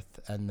Byleth,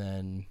 and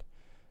then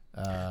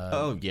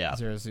oh yeah,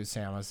 Zero Suit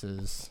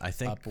Samus's I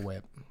think up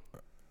whip.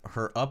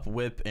 her up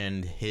whip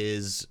and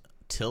his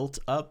tilt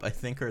up, I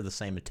think, are the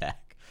same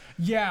attack.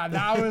 Yeah,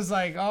 that was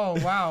like, oh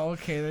wow,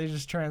 okay, they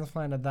just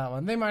transplanted that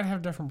one. They might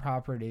have different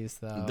properties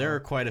though. There are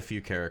quite a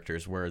few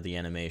characters where the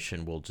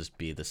animation will just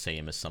be the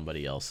same as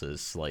somebody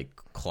else's. Like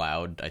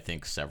Cloud, I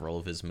think several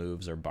of his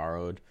moves are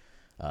borrowed.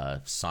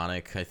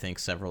 Sonic, I think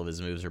several of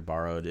his moves are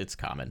borrowed. It's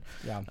common.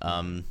 Yeah.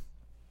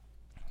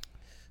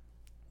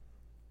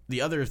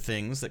 The other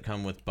things that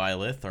come with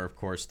Byleth are, of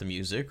course, the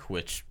music,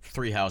 which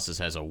Three Houses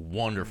has a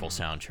wonderful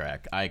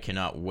soundtrack. I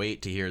cannot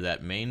wait to hear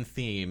that main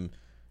theme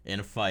in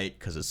a fight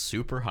because it's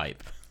super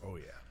hype. Oh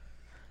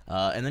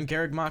yeah. And then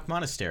Garreg Mach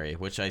Monastery,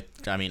 which I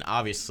mean,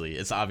 obviously,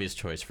 it's obvious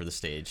choice for the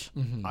stage.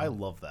 Mm-hmm. I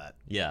love that.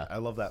 Yeah. I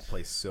love that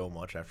place so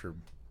much after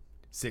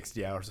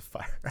 60 hours of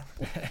Fire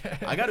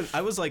Emblem.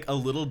 I was like a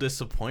little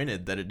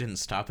disappointed that it didn't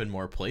stop in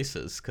more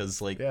places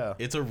because like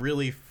it's a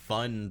really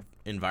fun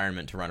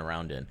environment to run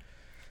around in.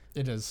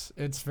 It is.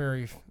 It's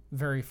very,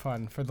 very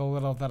fun for the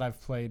little that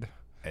I've played.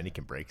 And he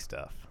can break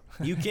stuff.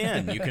 You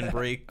can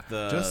break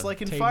the just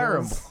like in tables. Fire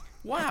Emblem.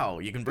 Wow,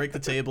 you can break the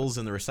tables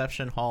in the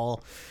reception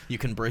hall. You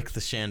can break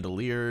the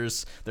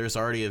chandeliers. There's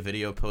already a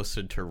video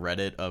posted to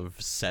Reddit of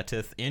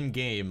Setith in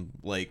game,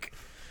 like,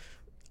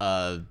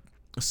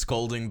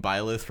 scolding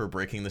Byleth for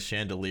breaking the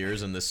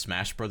chandeliers in this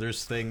Smash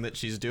Brothers thing that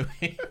she's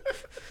doing.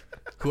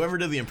 Whoever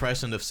did the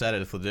impression of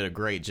Setith did a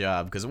great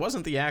job because it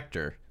wasn't the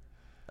actor.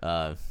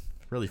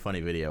 Really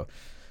funny video.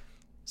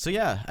 So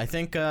yeah, I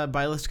think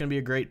Byleth's gonna be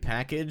a great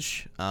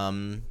package.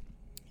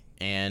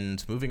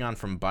 And moving on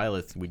from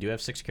Byleth, we do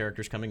have 6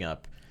 characters coming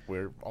up.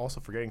 We're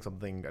also forgetting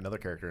something, another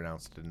character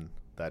announced in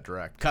that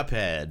direct.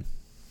 Cuphead.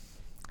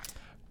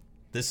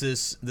 This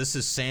is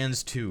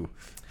Sans 2.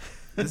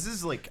 This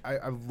is like,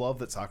 I love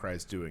that Sakurai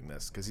is doing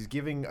this because he's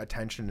giving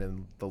attention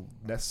and the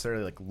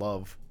necessary like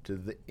love to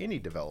the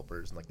indie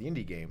developers and like the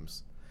indie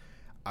games.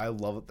 I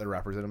love that they're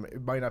representing.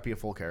 It might not be a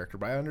full character,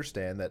 but I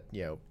understand that,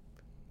 you know,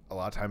 a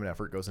lot of time and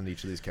effort goes into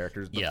each of these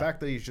characters. The fact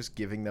that he's just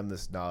giving them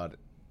this nod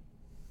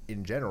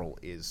in general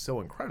is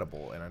so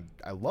incredible, and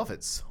I love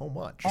it so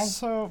much.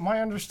 Also,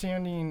 my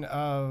understanding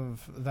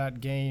of that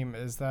game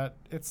is that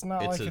it's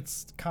not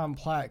it's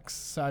complex.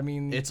 So, I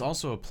mean, it's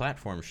also a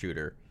platform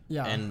shooter.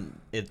 Yeah, and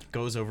it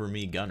goes over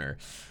me gunner.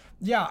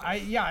 Yeah,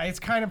 it's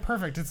kind of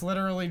perfect. It's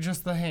literally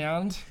just the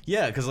hand.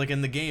 Yeah, because like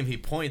in the game, he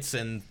points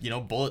and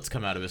bullets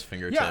come out of his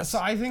fingertips. Yeah, so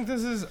I think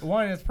this is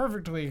one. It's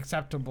perfectly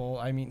acceptable.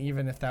 I mean,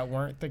 even if that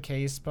weren't the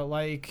case, but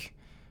like,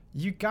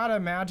 you gotta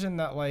imagine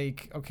that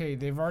like, okay,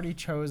 they've already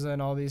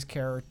chosen all these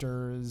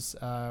characters.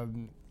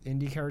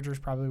 Indie characters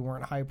probably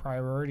weren't high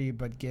priority,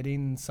 but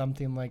getting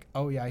something like,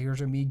 oh yeah,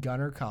 here's a me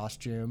gunner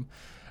costume.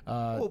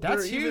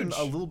 That's huge. Even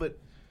a little bit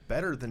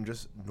better than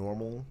just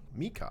normal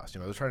Mii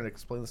costume. I was trying to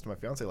explain this to my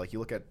fiance. Like, you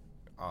look at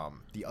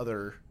the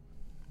other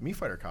Mii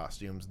Fighter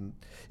costumes, and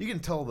you can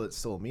tell that it's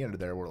still a Mii under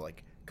there, where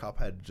like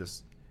Cuphead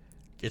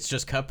it's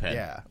just Cuphead.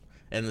 Yeah.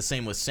 And the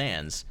same with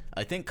Sans.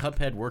 I think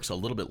Cuphead works a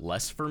little bit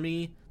less for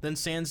me than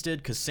Sans did,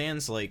 because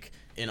Sans, like,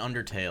 in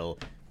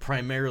Undertale,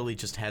 primarily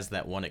just has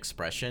that one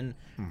expression,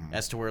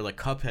 as to where, like,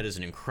 Cuphead is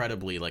an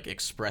incredibly, like,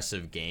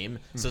 expressive game.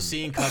 So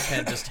seeing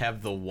Cuphead just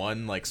have the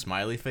one, like,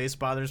 smiley face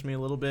bothers me a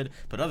little bit.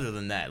 But other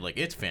than that, like,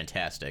 it's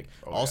fantastic.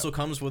 Also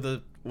comes with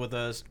a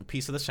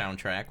piece of the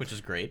soundtrack, which is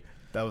great.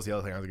 That was the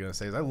other thing I was going to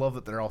say, is I love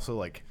that they're also,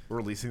 like,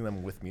 releasing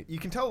them with me. You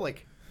can tell,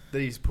 like,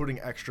 that he's putting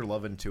extra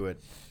love into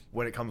it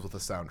when it comes with the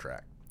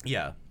soundtrack.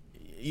 Yeah.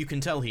 You can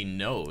tell he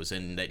knows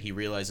and that he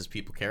realizes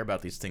people care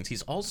about these things.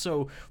 He's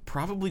also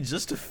probably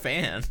just a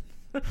fan.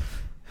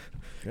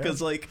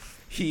 Because, like,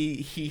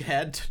 he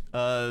had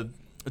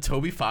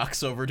Toby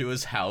Fox over to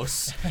his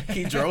house.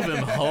 He drove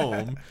him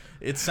home.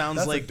 It sounds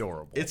That's like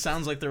adorable. It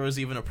sounds like there was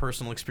even a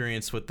personal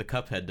experience with the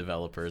Cuphead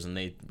developers, and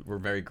they were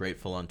very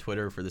grateful on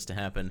Twitter for this to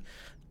happen.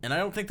 And I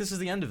don't think this is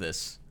the end of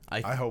this.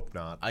 I hope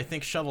not. I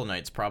think Shovel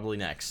Knight's probably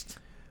next.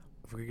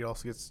 If we could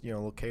also get a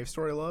little Cave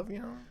Story love,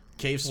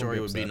 Cave Story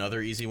would be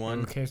another easy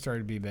one. Okay, started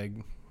to be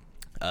big.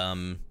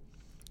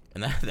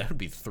 And that would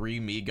be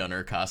 3 Mii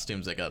Gunner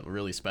costumes that got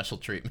really special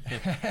treatment.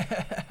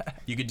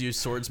 You could do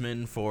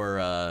Swordsman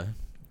for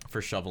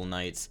Shovel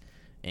Knight,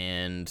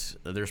 and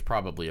there's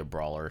probably a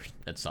brawler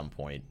at some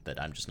point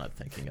that I'm just not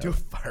thinking of. Do a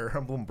Fire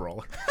Emblem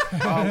brawler.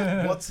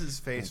 What's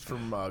his face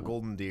from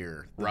Golden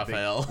Deer?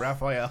 Raphael.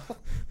 Raphael.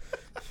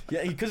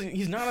 Yeah, because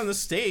he's not on the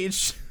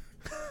stage.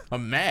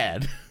 I'm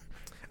mad.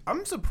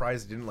 I'm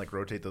surprised he didn't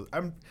rotate those.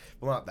 Well,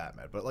 not that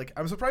mad, but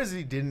I'm surprised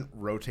he didn't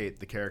rotate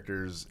the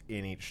characters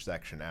in each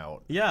section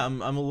out. Yeah,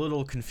 I'm a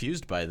little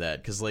confused by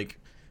that, because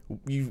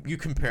you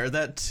compare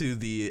that to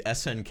the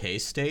SNK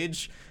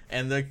stage,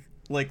 and the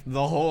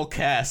whole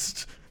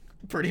cast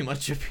pretty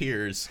much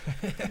appears,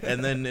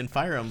 and then in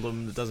Fire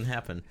Emblem it doesn't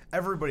happen.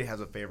 Everybody has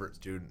a favorite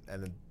student,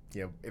 and then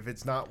if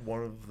it's not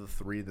one of the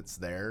 3 that's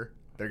there,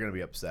 they're gonna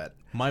be upset.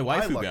 My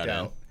waifu got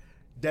in.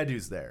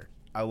 Dedu's there.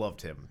 I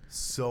loved him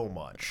so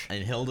much.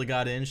 And Hilda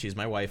got in. She's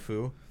my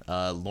waifu.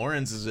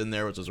 Lawrence is in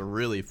there, which was a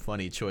really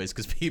funny choice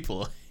because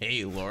people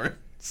hate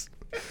Lawrence.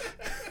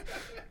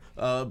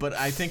 But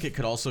I think it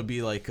could also be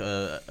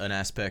an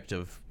aspect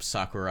of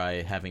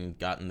Sakurai having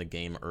gotten the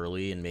game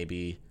early, and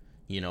maybe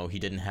he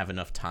didn't have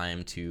enough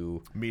time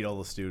to meet all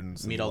the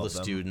students.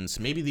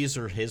 Maybe these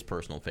are his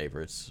personal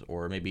favorites,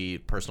 or maybe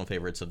personal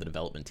favorites of the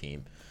development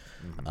team.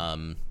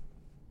 Mm-hmm.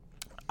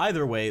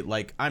 Either way,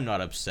 I'm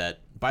not upset.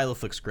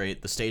 Byleth looks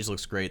great, the stage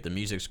looks great, the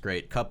music's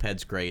great,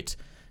 Cuphead's great,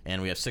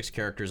 and we have 6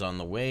 characters on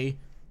the way.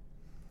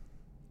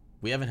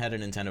 We haven't had a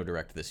Nintendo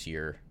Direct this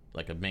year,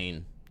 a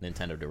main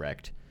Nintendo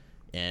Direct,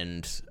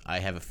 and I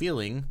have a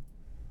feeling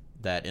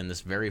that in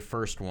this very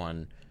first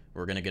one,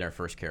 we're going to get our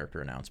first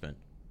character announcement.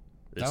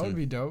 That would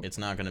be dope. It's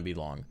not going to be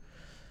long.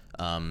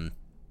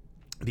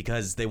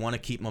 Because they want to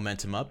keep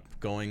momentum up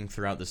going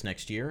throughout this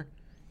next year,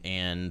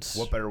 and...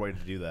 What better way to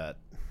do that?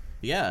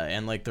 Yeah,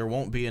 and there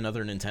won't be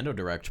another Nintendo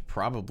Direct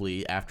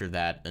probably after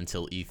that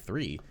until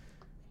E3.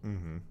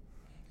 Mm-hmm.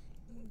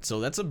 So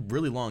that's a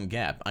really long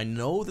gap. I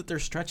know that they're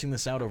stretching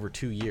this out over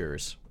 2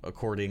 years,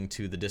 according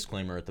to the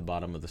disclaimer at the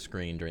bottom of the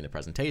screen during the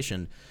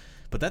presentation,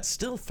 but that's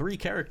still 3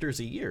 characters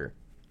a year.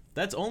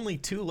 That's only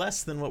 2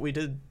 less than what we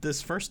did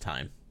this first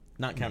time,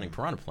 not counting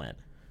Piranha Plant.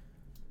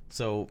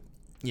 So,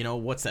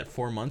 what's that,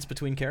 4 months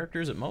between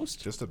characters at most?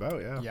 Just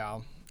about, yeah. Yeah.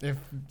 If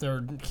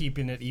they're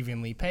keeping it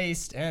evenly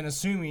paced and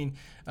assuming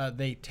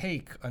they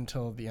take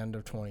until the end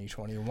of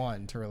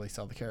 2021 to really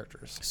sell the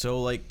characters.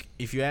 So,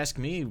 if you ask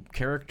me,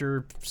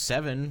 character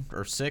 7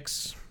 or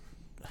 6,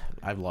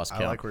 I've lost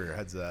count. I like where your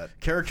head's at.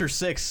 Character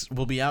 6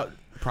 will be out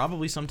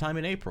probably sometime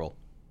in April.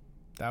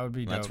 That would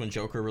be dope. That's when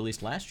Joker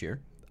released last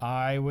year.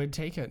 I would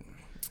take it.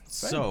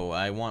 So,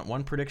 I want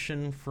one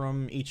prediction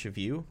from each of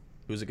you.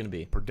 Who's it going to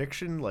be?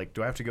 Prediction?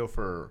 Do I have to go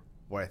for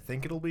what I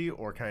think it'll be,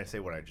 or can I say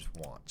what I just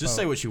want? Just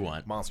say what you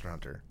want. Monster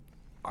Hunter.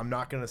 I'm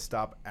not going to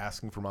stop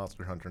asking for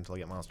Monster Hunter until I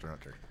get Monster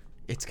Hunter.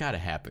 It's got to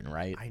happen,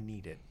 right? I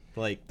need it.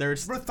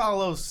 There's...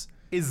 Rathalos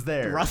is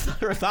there.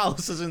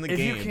 Rathalos is in the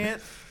game. If you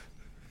can't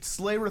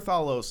slay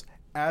Rathalos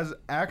as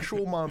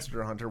actual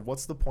Monster Hunter,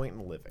 what's the point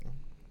in living?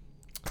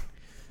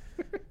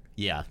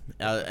 Yeah.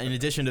 In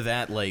addition to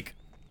that,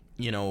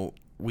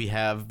 we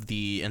have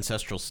the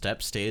Ancestral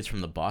Step stage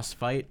from the boss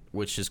fight,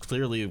 which is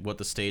clearly what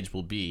the stage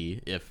will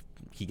be if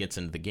he gets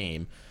into the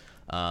game.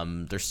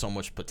 There's so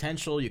much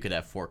potential. You could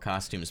have 4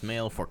 costumes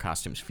male, 4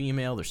 costumes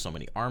female. There's so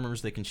many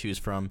armors they can choose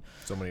from.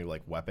 So many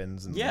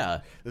weapons. And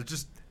yeah. There's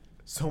just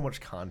so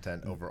much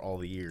content over all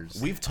the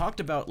years. We've talked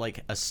about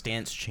a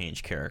stance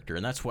change character,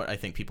 and that's what I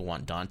think people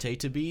want Dante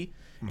to be.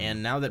 Mm-hmm.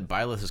 And now that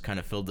Byleth has kind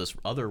of filled this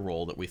other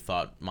role that we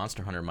thought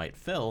Monster Hunter might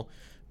fill,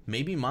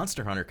 maybe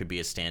Monster Hunter could be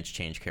a stance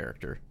change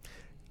character.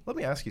 Let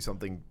me ask you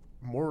something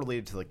more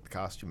related to the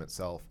costume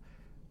itself.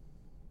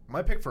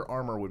 My pick for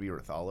armor would be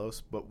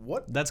Rathalos, but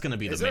that's going to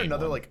be the main one. Is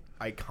there another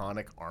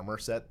iconic armor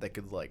set that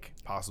could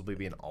possibly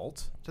be an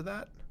alt to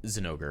that?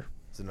 Zinogre.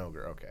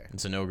 Okay.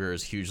 Zinogre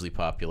is hugely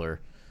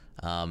popular.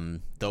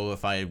 Though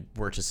if I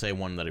were to say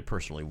one that I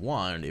personally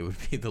want, it would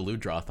be the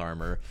Ludroth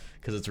armor,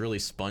 because it's really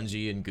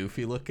spongy and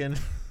goofy looking.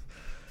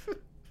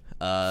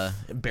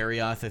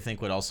 Barioth, I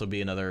think, would also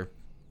be another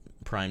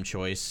prime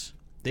choice.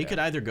 They could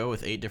either go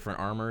with 8 different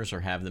armors or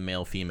have the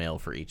male-female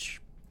for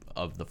each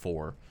of the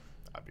 4.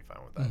 I'd be fine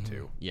with that,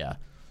 too. Yeah.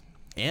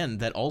 And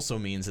that also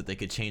means that they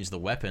could change the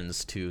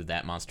weapons to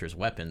that monster's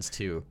weapons,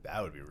 too.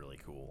 That would be really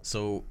cool.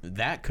 So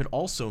that could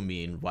also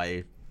mean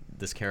why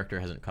this character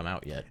hasn't come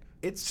out yet.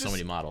 It's so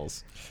many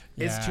models.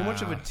 It's too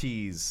much of a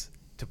tease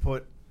to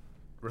put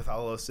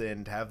Rathalos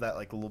in, to have that a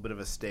little bit of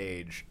a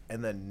stage,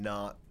 and then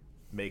not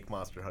make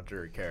Monster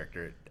Hunter a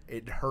character.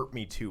 It hurt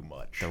me too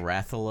much. The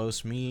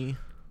Rathalos me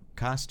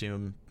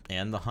costume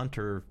and the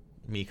Hunter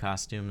me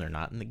costume, they're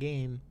not in the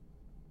game.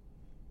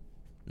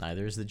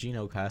 Neither is the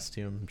Geno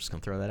costume. I'm just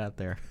gonna throw that out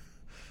there.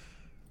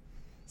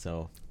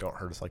 So Don't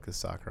hurt us like this,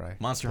 Sakurai.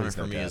 Monster Hunter Please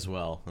for no me dad. as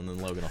well, and then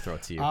Logan, I'll throw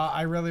it to you.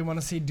 I really want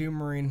to see Doom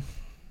Marine.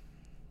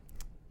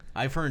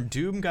 I've heard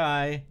Doom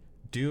Guy,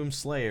 Doom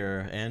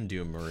Slayer, and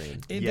Doom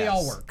Marine. They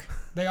all work.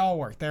 They all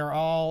work. They're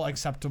all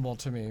acceptable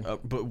to me.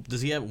 But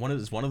does he have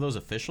is one of those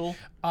official?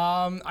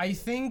 I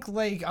think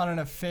like on an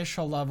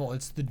official level,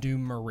 it's the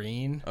Doom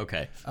Marine.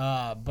 Okay.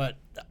 But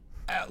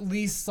at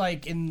least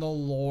like in the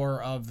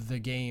lore of the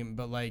game.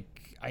 But like,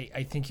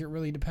 I think it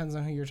really depends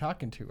on who you're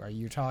talking to. Are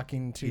you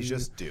talking to? He's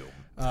just Doom.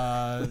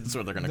 That's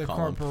what they're gonna the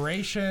call him.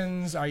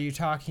 corporations? Are you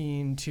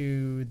talking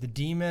to the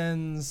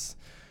demons?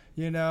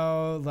 You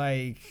know,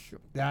 like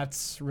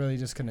that's really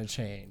just gonna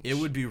change. It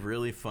would be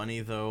really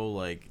funny though,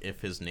 like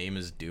if his name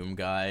is Doom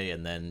Guy,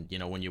 and then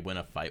when you win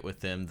a fight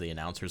with him, the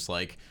announcer's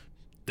like,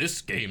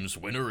 "This game's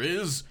winner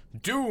is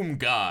Doom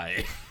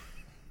Guy."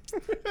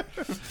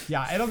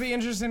 Yeah, it'll be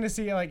interesting to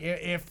see like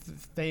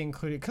if they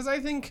include it, because I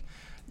think,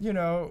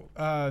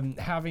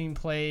 having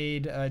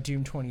played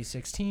Doom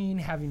 2016,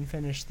 having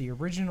finished the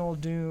original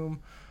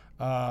Doom,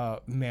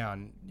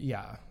 man,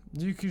 yeah.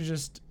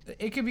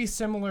 It could be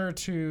similar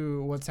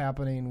to what's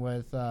happening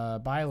with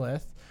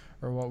Byleth,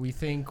 or what we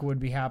think would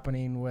be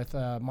happening with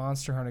a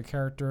Monster Hunter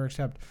character,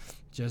 except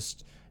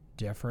just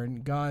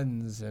different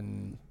guns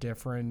and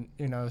different,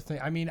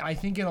 I mean, I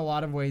think in a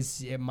lot of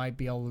ways it might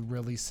be a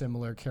really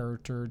similar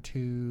character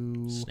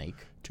to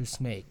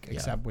Snake,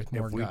 except with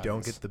more If we guns.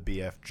 don't get the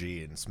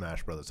BFG in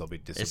Smash Brothers, I'll be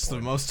disappointed. It's the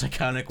most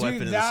iconic weapon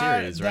Dude, in the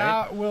series, right?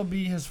 That will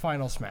be his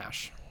final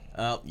smash.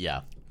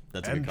 Yeah,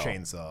 that's a And good call.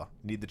 chainsaw.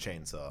 Need the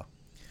chainsaw.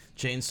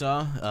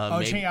 Chainsaw.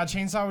 Maybe,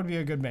 Chainsaw would be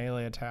a good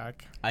melee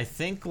attack. I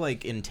think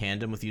like in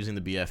tandem with using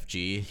the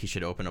BFG, he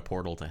should open a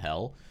portal to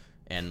hell,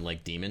 and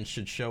like demons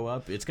should show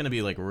up. It's gonna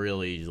be like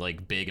really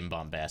like big and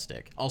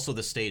bombastic. Also,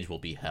 the stage will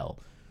be hell.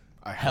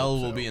 Hell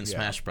will be in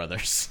Smash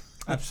Brothers.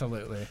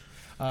 Absolutely.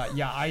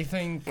 Yeah, I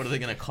think. What are they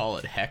gonna call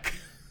it? Heck.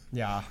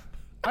 Yeah.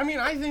 I mean,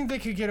 I think they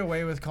could get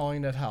away with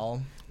calling it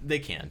hell. They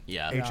can.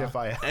 Yeah.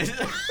 HFI.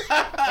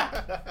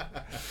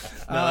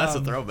 No, that's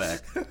a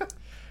throwback.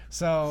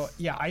 So,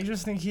 yeah, I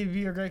just think he'd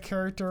be a great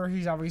character.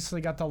 He's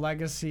obviously got the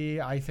legacy.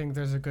 I think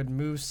there's a good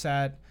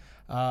moveset.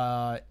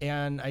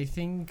 And I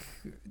think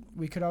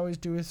we could always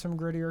do with some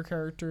grittier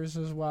characters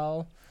as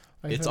well.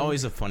 It's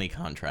always a funny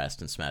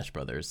contrast in Smash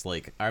Brothers.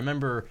 Like, I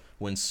remember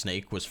when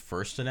Snake was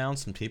first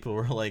announced and people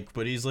were like,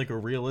 but he's like a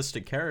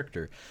realistic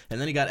character.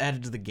 And then he got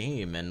added to the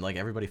game and like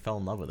everybody fell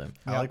in love with him.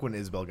 I like when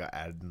Isabel got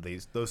added and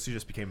those two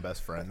just became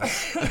best friends.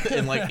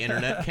 In like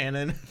internet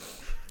canon.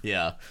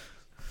 Yeah.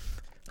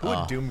 Who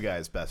would Doom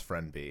Guy's best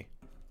friend be?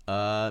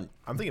 I'm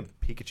thinking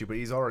Pikachu, but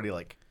he's already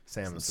like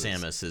Samus.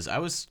 Samus is.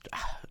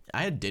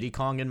 I had Diddy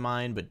Kong in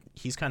mind, but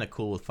he's kind of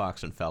cool with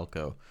Fox and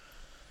Falco.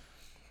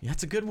 Yeah,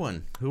 it's a good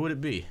one. Who would it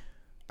be?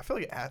 I feel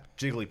like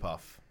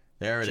Jigglypuff.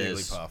 There it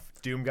is. Jigglypuff.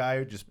 Doom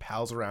Guy just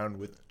pals around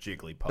with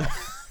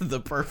Jigglypuff.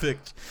 the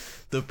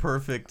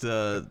perfect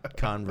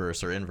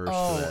converse or inverse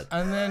to that.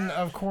 And then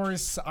of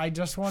course I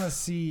just want to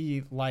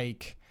see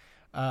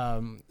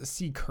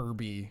see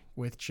Kirby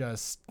with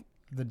just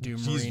the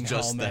Doom Marine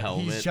just the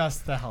helmet. He's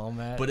just the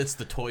helmet. But it's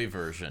the toy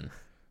version.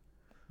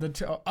 From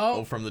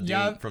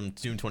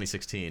Doom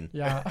 2016.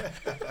 Yeah.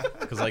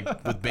 Because like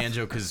with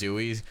Banjo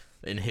Kazooie,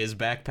 in his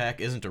backpack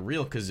isn't a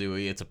real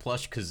Kazooie, it's a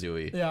plush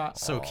Kazooie. Yeah.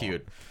 So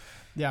cute.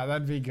 Yeah,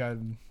 that'd be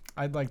good.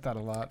 I'd like that a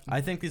lot.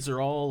 I think these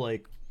are all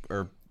like,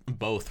 or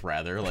both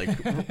rather, like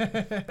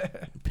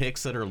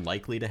picks that are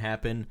likely to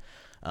happen.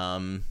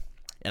 And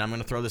I'm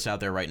going to throw this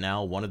out there right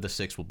now. One of the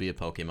 6 will be a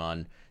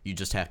Pokemon. You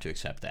just have to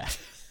accept that.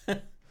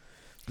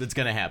 That's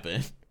going to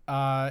happen.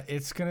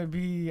 It's going to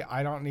be,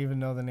 I don't even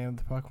know the name of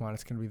the Pokemon.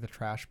 It's going to be the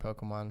trash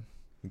Pokemon.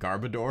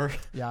 Garbodor?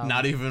 Yeah.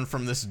 Not even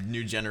from this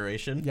new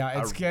generation? Yeah,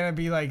 it's going to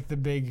be like the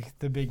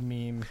big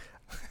meme.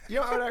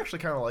 I would actually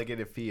kind of like it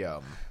if he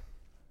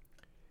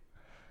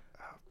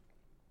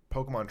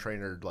Pokemon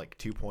Trainer like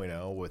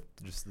 2.0 with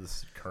just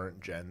this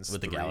current gens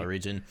With the Galar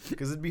region?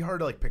 Because it'd be hard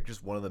to like pick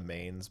just one of the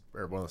mains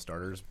or one of the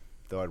starters,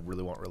 though I'd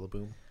really want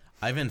Rillaboom.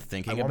 I've been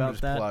thinking I want him about to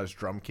just that. pull out his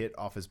drum kit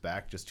off his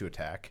back just to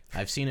attack.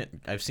 I've seen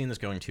this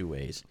going 2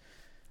 ways.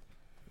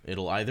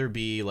 It'll either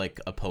be like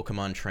a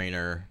Pokemon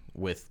trainer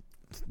with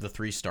the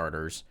 3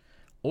 starters,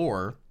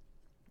 or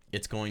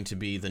it's going to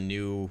be the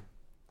new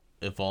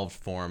evolved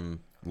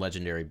form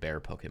legendary bear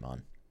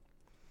Pokemon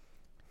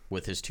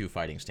with his 2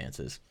 fighting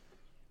stances.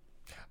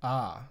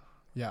 Ah,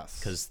 yes.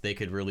 Because they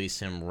could release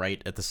him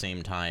right at the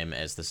same time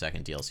as the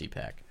second DLC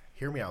pack.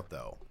 Hear me out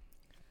though.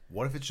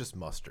 What if it's just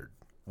Mustard?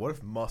 What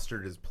if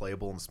Mustard is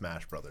playable in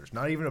Smash Brothers?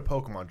 Not even a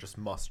Pokemon, just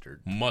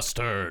Mustard.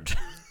 Mustard.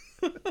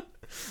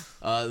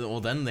 Well,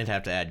 then they'd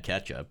have to add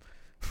ketchup.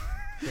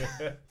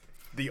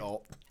 The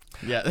alt.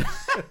 Yeah.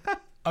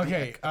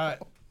 Okay,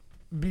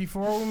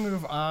 before we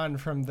move on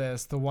from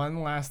this, the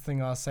one last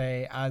thing I'll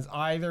say, as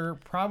either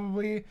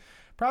probably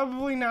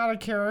not a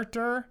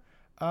character,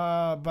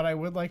 but I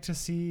would like to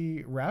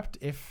see repped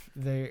if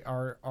they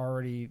are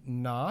already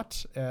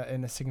not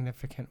in a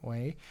significant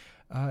way.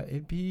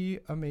 It'd be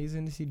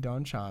amazing to see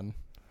Donchan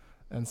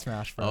in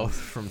Smash Bros. Oh,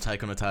 from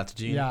Taiko no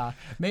Tatsujin? Yeah,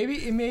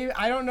 maybe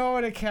I don't know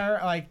what a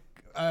character like.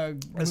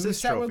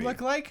 Assist moveset would trophy.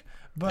 look like.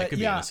 But could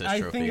be an yeah, assist I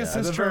trophy, think yeah. assist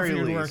At the trophy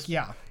very would work. least.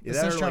 Yeah, Yeah,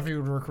 assist that or, trophy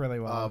would work really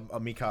well. A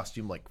me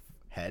costume like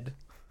head,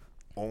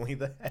 only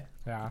the head.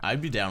 Yeah.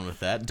 I'd be down with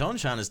that.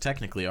 Donchan is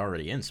technically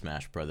already in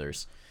Smash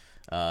Brothers,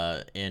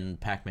 in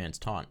Pac-Man's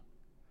taunt.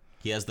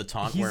 He has the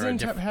taunt He's where in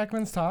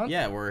Pac-Man's taunt?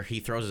 yeah, where he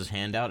throws his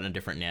hand out and a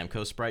different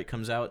Namco sprite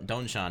comes out.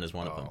 Donchan is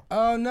one of them.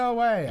 Oh, no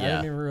way. I Yeah.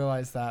 didn't even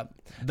realize that.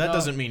 That No.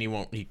 doesn't mean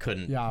he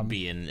couldn't Yeah.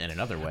 be in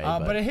another way.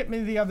 But it hit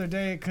me the other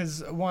day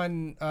because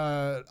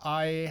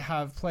I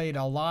have played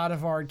a lot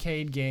of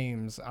arcade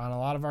games on a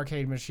lot of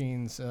arcade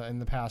machines in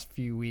the past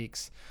few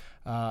weeks,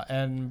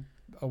 and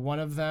one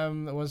of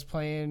them was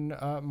playing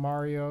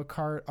Mario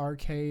Kart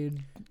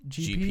Arcade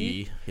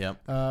GP,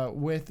 Yep.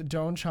 with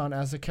Donchan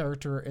as a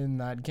character in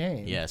that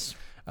game. Yes.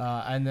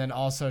 And then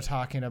also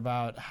talking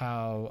about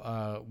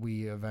how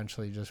we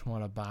eventually just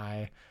want to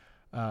buy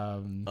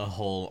A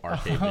whole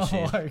arcade a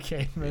machine. whole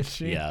arcade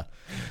machine. Yeah.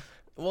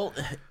 Well,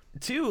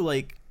 too,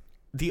 like,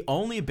 the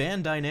only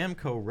Bandai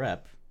Namco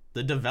rep,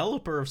 the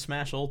developer of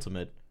Smash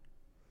Ultimate,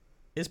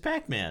 is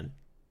Pac-Man.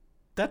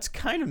 That's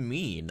kind of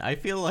mean. I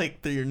feel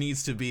like there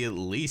needs to be at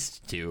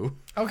least two.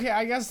 Okay,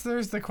 I guess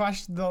there's the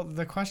question.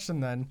 The question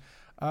then,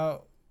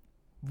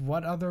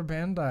 what other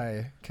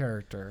Bandai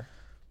character?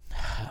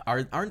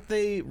 Aren't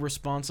they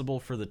responsible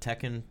for the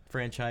Tekken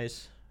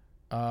franchise?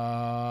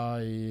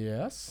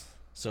 Yes.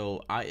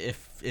 So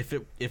if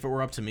it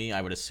were up to me,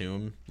 I would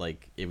assume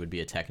like it would be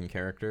a Tekken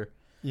character.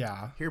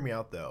 Yeah. Hear me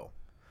out though.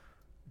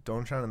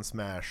 Donchan and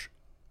Smash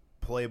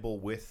playable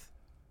with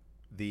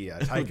the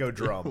taiko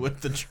drum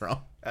With the drum.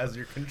 as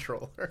your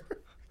controller.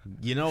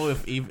 You know,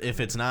 if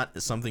it's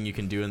not something you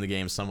can do in the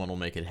game, someone will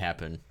make it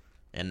happen,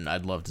 and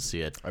I'd love to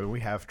see it. I mean,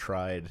 we have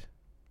tried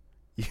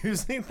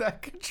using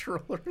that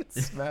controller in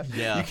Smash.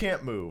 Yeah. You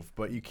can't move,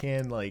 but you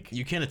can like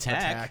You can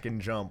attack.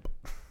 and jump.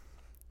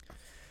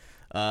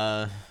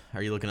 Are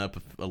you looking up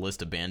a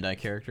list of Bandai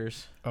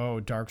characters? Oh,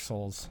 Dark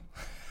Souls.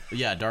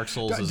 Yeah, Dark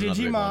Souls is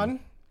another big one.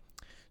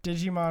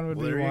 Digimon would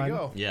Well, be there one. you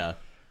go.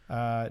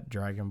 Yeah.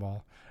 Dragon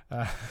Ball.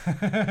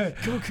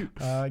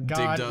 Goku.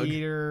 God Doug.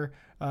 Eater.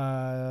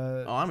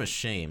 Oh, I'm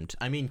ashamed.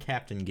 I mean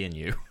Captain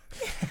Ginyu.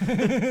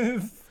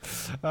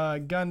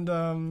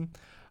 Gundam.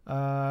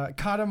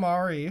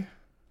 Katamari.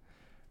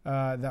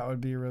 That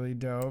would be really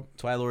dope.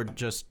 Twilord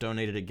just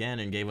donated again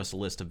and gave us a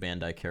list of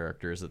Bandai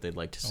characters that they'd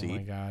like to see. Oh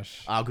my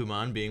gosh.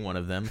 Agumon being one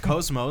of them.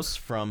 Cosmos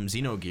from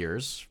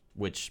Xenogears,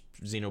 which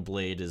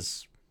Xenoblade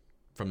is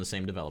from the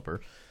same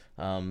developer.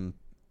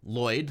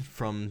 Lloyd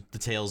from the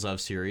Tales of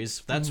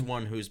series. That's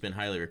one who's been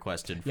highly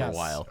requested for a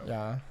while.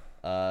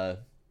 Yeah.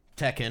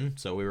 Tekken,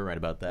 so we were right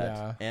about that.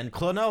 Yeah. And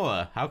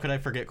Klonoa. How could I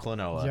forget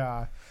Klonoa?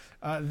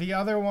 Yeah. The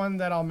other one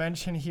that I'll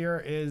mention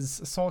here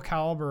is Soul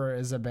Calibur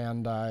is a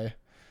Bandai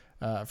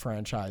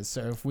franchise.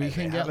 So if we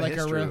can get like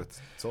a real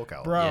Soul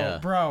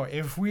Calibur. bro,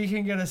 if we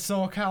can get a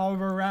Soul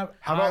Calibur rep,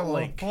 How about I will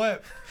Link?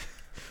 flip.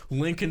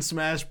 Link and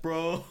Smash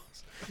Bros.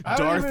 I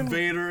don't Darth even-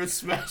 Vader and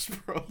Smash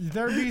Bros.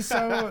 There'd be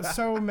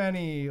so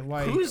many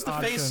like. Who's the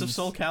face of options.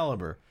 Soul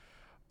Calibur?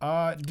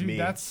 Dude, Me.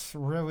 that's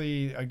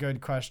really a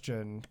good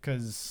question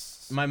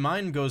because My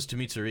mind goes to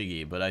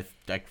Mitsurugi, but I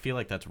feel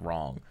like that's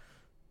wrong.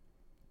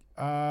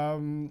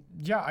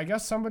 yeah, I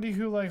guess somebody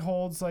who like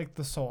holds like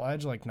the Soul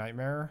Edge, like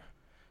Nightmare,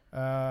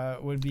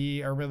 would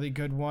be a really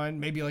good one.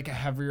 Maybe like a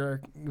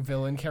heavier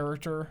villain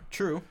character.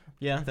 True.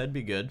 Yeah, that'd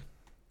be good.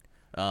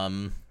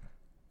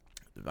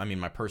 I mean,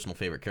 my personal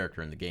favorite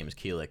character in the game is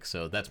Keelik,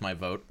 so that's my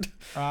vote.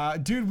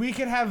 Dude, we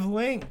could have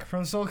Link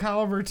from Soul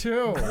Calibur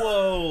 2.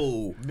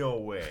 Whoa! No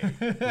way.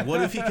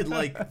 What if he could,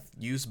 like,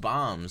 use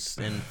bombs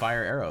and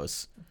fire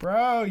arrows?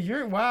 Bro,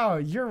 you're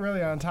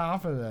really on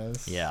top of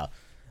this. Yeah.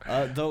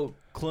 Though,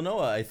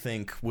 Klonoa, I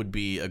think, would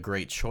be a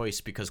great choice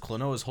because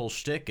Klonoa's whole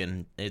shtick,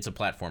 and it's a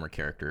platformer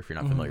character if you're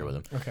not familiar with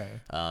him. Okay.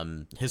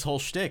 His whole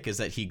shtick is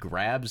that he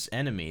grabs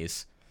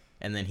enemies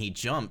and then he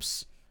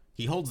jumps.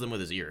 He holds them with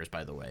his ears,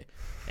 by the way.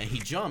 And he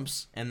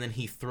jumps, and then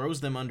he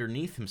throws them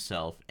underneath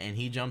himself, and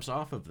he jumps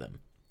off of them.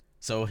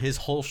 So his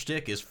whole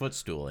shtick is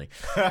footstooling.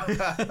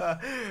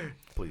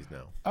 Please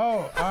no.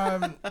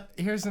 Oh,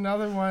 here's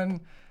another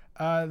one.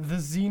 The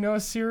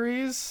Xeno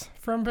series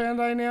from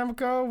Bandai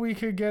Namco. We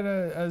could get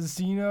a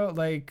Xeno,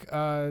 like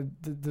the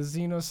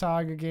Xeno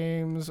Saga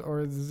games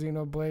or the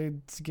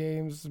Xenoblades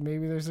games.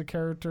 Maybe there's a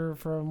character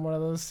from one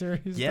of those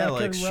series. Yeah, that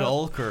like could rep-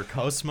 Shulk or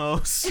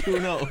Cosmos. Who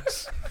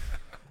knows?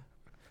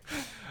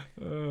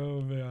 Oh,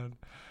 man.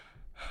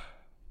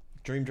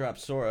 Dream Drop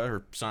Sora,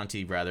 or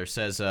Santi rather,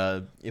 says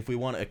if we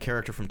want a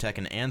character from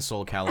Tekken and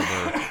Soul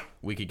Calibur,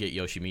 we could get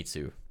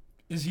Yoshimitsu.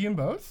 Is he in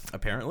both?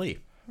 Apparently.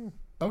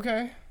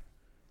 Okay.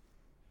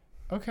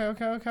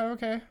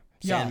 Okay.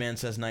 Sandman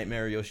says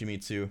Nightmare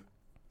Yoshimitsu.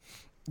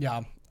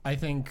 Yeah, I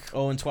think...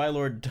 Oh, and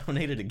Twilord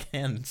donated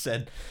again and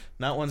said,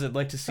 not ones I'd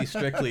like to see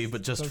strictly,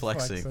 but just Just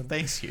flexing. flexing.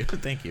 Thanks you.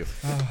 Thank you.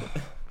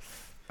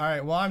 All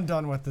right, well, I'm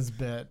done with this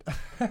bit.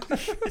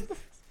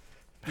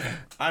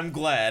 I'm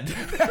glad.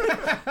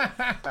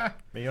 Man,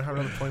 you don't have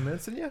another 20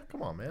 minutes in you?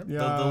 Come on, man. Yeah.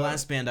 The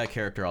last Bandai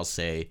character I'll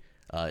say,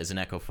 is an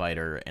Echo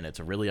Fighter, and it's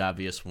a really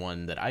obvious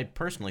one that I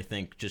personally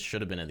think just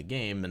should have been in the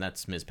game, and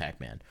that's Ms.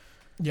 Pac-Man.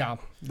 Yeah,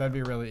 that'd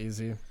be really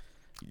easy.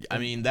 I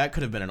mean, that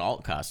could have been an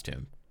alt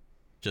costume.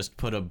 Just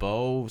put a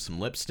bow, some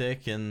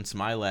lipstick, and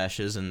some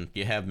eyelashes, and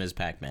you have Ms.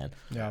 Pac-Man.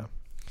 Yeah.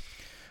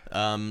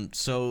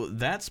 So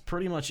that's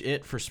pretty much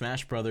it for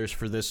Smash Brothers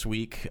for this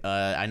week.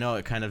 I know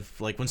it kind of,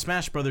 like, when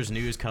Smash Brothers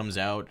news comes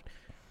out,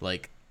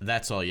 like,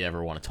 that's all you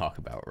ever want to talk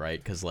about,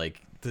 right? Because,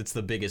 like, it's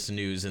the biggest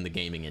news in the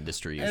gaming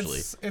industry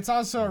usually. It's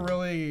also a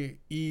really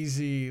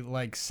easy,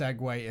 like,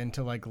 segue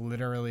into, like,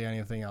 literally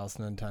anything else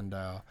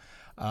Nintendo.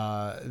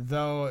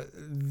 Though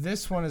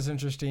this one is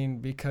interesting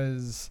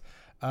because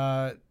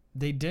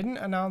they didn't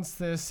announce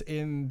this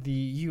in the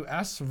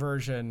US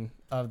version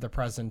of the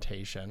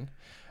presentation.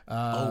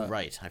 Oh,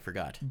 right. I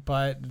forgot.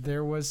 But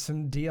there was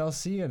some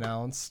DLC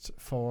announced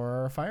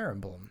for Fire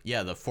Emblem.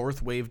 Yeah, the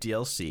fourth wave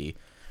DLC,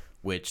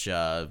 which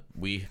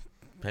we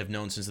have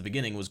known since the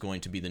beginning was going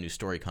to be the new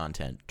story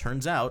content.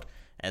 Turns out,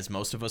 as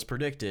most of us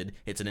predicted,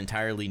 it's an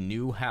entirely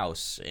new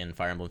house in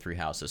Fire Emblem 3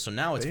 Houses. So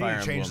now it's Fire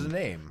Emblem. Change the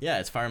name. Yeah,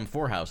 it's Fire Emblem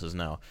 4 Houses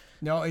now.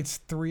 No, it's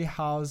 3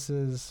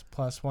 houses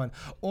plus 1.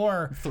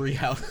 Or 3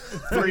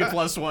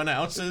 plus 1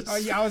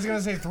 houses. yeah, I was going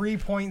to say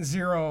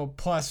 3.0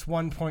 plus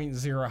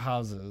 1.0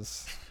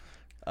 houses.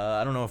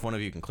 I don't know if one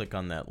of you can click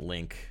on that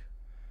link.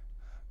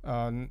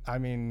 I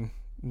mean,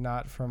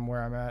 not from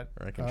where I'm at.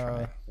 Or I can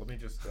try. Let me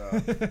just.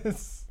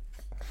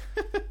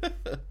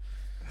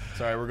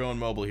 Sorry, we're going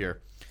mobile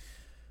here.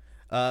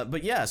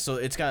 But yeah, so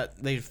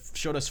they've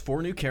showed us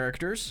 4 new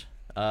characters.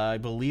 I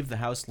believe the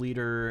house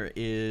leader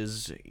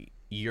is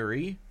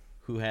Yuri,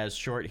 who has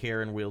short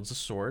hair and wields a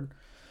sword.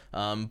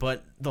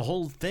 But the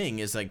whole thing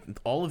is, like,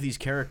 all of these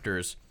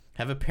characters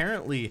have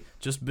apparently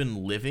just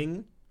been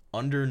living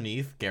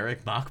underneath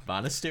Garrick Mach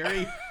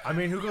Monastery. I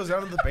mean, who goes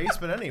down to the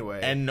basement anyway?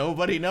 And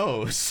nobody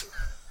knows.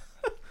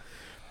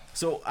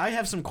 So I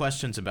have some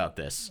questions about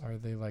this. Are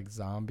they like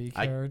zombie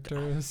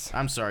characters?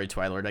 I'm sorry,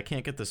 Twilord, I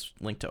can't get this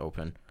link to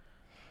open.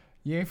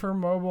 Yay for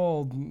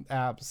mobile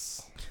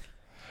apps.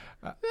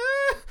 But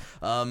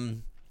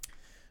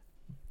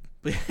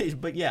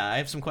yeah, I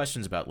have some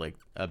questions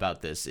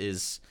about this.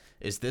 Is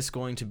this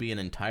going to be an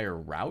entire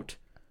route?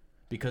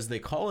 Because they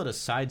call it a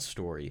side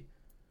story.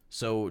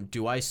 So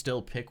do I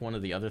still pick one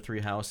of the other 3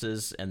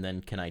 houses, and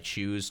then can I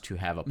choose to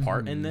have a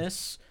part in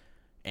this?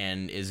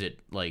 And is it,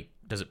 like,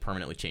 does it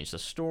permanently change the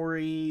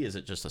story? Is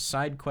it just a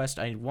side quest?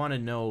 I want to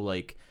know,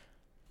 like,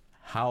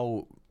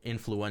 how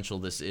influential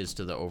this is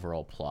to the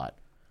overall plot.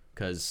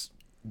 Because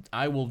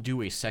I will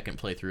do a second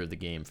playthrough of the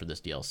game for this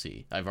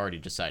DLC. I've already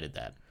decided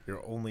that.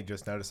 You're only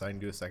just now deciding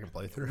to do a second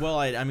playthrough? Well,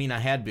 I mean, I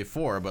had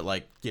before, but,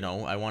 like, you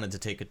know, I wanted to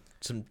take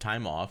some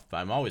time off.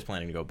 I'm always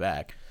planning to go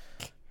back.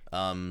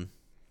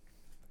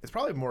 It's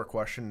probably more a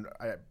question.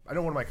 I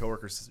know one of my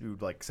coworkers who,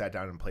 like, sat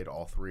down and played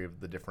all 3 of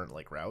the different,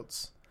 like,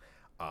 routes.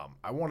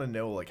 I want to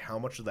know, like, how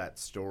much of that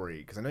story,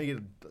 because I know you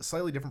get a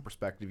slightly different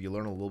perspective. You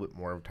learn a little bit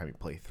more every time you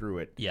play through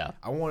it. Yeah.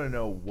 I want to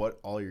know what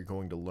all you're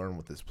going to learn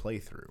with this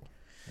playthrough.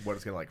 What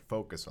it's going to, like,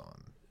 focus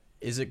on.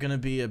 Is it going to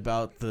be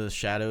about the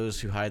shadows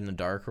who hide in the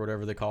dark or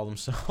whatever they call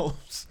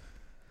themselves?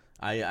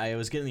 I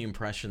was getting the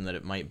impression that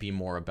it might be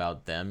more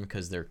about them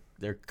because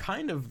they're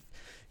kind of...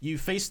 You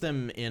face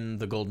them in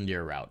the Golden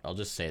Deer route. I'll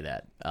just say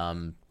that.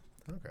 Okay.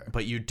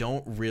 But you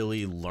don't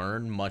really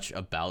learn much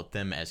about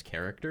them as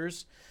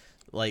characters.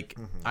 Like,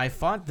 I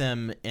fought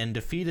them and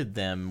defeated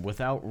them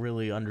without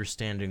really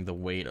understanding the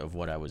weight of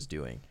what I was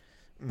doing.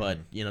 But,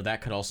 you know,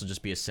 that could also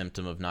just be a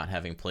symptom of not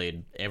having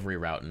played every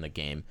route in the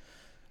game.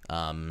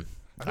 I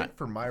think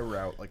for my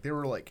route, like, they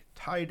were, like,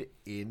 tied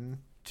in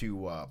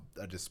to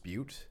a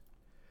dispute,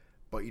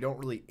 but you don't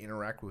really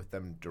interact with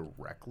them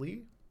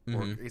directly.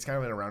 Or it's kind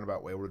of in a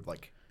roundabout way where,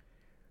 like,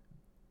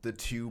 the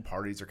 2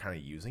 parties are kind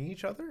of using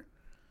each other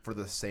for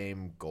the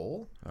same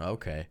goal.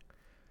 Okay.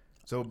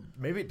 So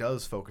maybe it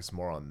does focus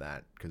more on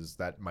that, because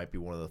that might be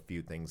one of the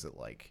few things that,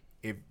 like,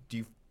 do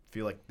you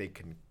feel like they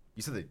can...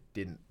 You said they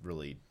didn't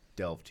really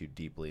delve too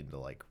deeply into,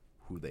 like,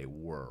 who they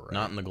were, right?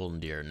 Not in the Golden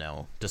Deer,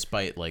 no.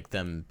 Despite, like,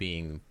 them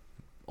being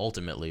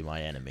ultimately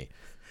my enemy.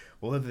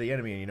 Well, they're the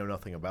enemy and you know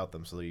nothing about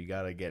them, so you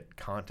gotta get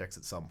context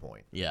at some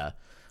point. Yeah.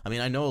 I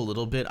mean, I know a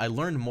little bit. I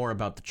learned more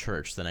about the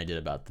church than I did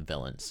about the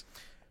villains.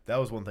 That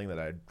was one thing that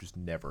I just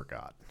never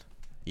got.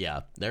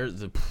 Yeah,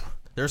 there's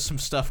some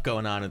stuff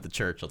going on at the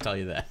church, I'll tell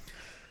you that.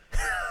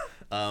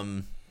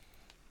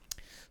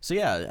 So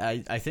yeah,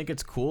 I think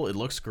it's cool. It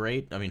looks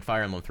great. I mean,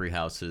 Fire Emblem 3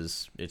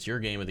 Houses, it's your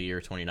game of the year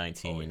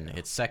 2019. Oh, yeah.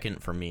 It's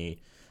second for me,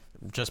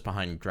 just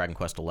behind Dragon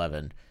Quest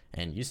 11,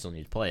 and you still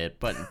need to play it.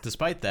 But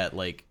despite that,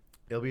 like...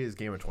 It'll be his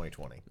game of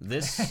 2020.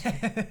 This,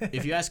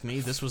 if you ask me,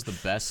 this was the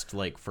best,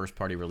 like,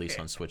 first-party release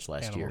on Switch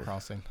last year. Animal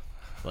Crossing.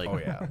 Like, oh,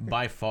 yeah.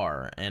 By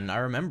far. And I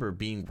remember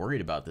being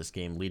worried about this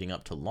game leading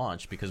up to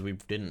launch because we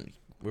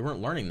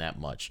weren't learning that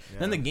much.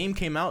 Yeah. Then the game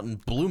came out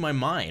and blew my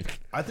mind.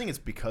 I think it's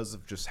because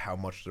of just how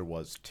much there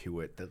was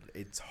to it that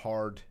it's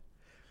hard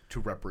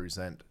to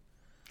represent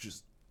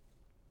just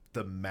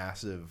the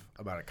massive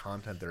amount of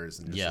content there is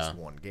in just this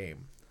one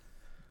game.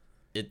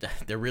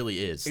 There really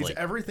is. It's like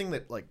everything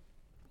that, like,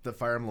 the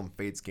Fire Emblem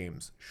Fates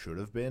games should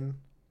have been.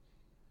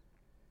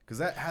 Because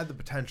that had the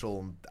potential,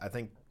 and I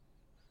think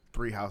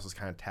Three Houses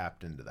kind of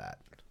tapped into that.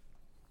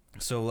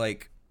 So,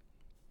 like,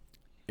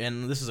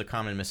 and this is a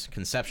common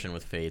misconception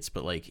with Fates,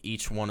 but, like,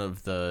 each one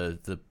of the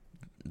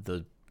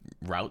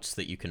routes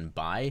that you can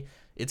buy,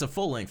 it's a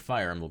full-length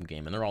Fire Emblem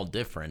game, and they're all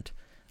different.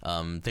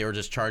 They were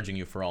just charging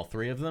you for all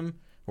 3 of them,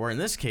 where in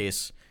this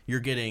case, you're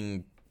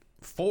getting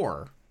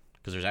 4,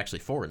 because there's actually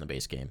 4 in the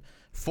base game,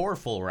 4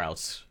 full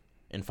routes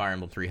in Fire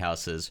Emblem Three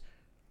Houses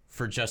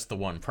for just the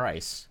one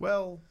price.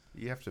 Well,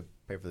 you have to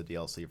pay for the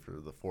DLC for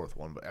the 4th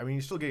one, but I mean,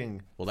 you're still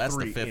getting that's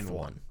the 3 5th in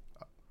one.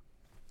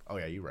 Oh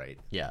yeah, you're right.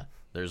 Yeah,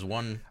 there's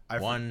one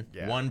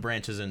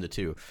branches into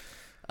 2.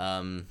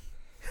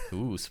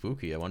 Ooh,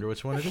 spooky. I wonder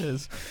which one it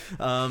is.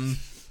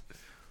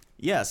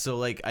 Yeah, so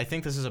like I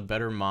think this is a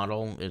better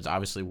model. It's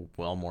obviously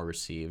well more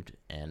received,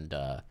 and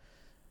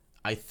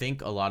I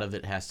think a lot of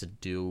it has to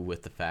do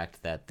with the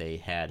fact that they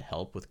had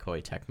help with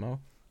Koei Tecmo.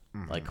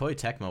 Mm-hmm. Like Koei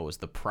Tecmo was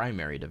the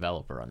primary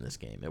developer on this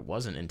game. It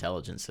wasn't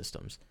Intelligent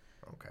Systems.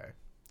 Okay.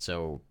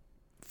 So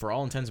for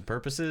all intents and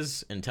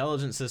purposes,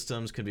 Intelligent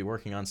Systems could be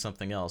working on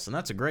something else. And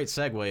that's a great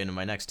segue into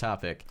my next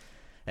topic.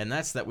 And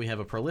that's that we have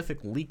a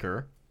prolific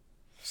leaker,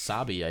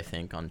 Sabi, I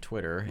think, on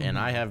Twitter. Mm-hmm. And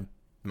I have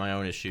my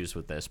own issues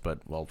with this, but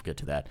we'll get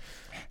to that.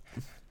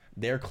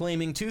 They're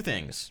claiming 2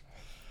 things.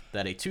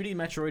 That a 2D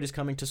Metroid is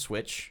coming to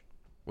Switch,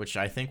 which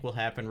I think will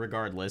happen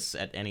regardless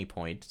at any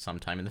point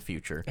sometime in the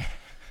future.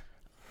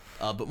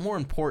 But more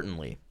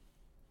importantly,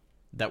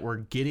 that we're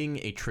getting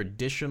a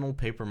traditional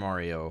Paper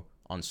Mario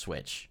on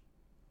Switch.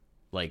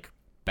 Like,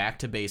 back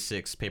to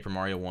basics, Paper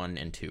Mario 1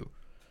 and 2.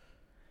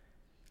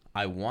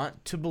 I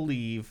want to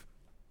believe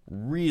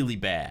really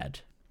bad,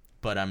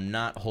 but I'm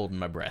not holding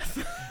my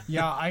breath.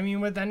 Yeah, I mean,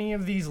 with any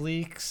of these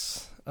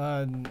leaks,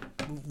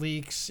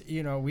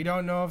 you know, we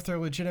don't know if they're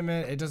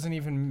legitimate. It doesn't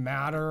even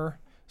matter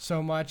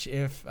so much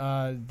if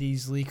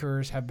these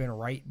leakers have been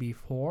right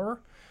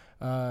before,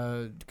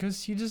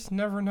 because you just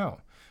never know.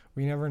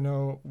 We never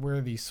know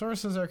where these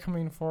sources are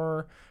coming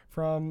from,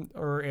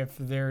 or if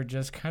they're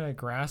just kind of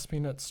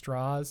grasping at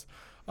straws.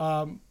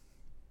 But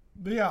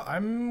yeah,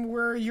 I'm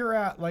where you're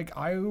at. Like,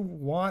 I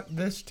want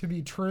this to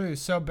be true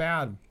so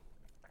bad.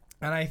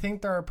 And I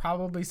think there are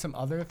probably some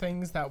other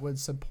things that would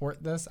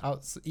support this,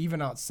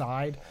 even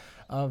outside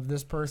of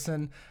this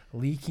person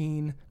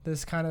leaking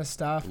this kind of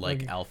stuff.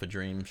 Like Alpha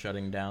Dream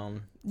shutting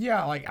down?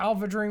 Yeah, like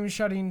Alpha Dream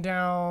shutting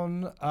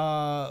down.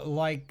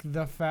 Like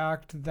the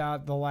fact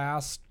that the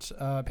last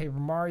Paper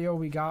Mario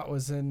we got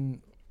was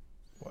in...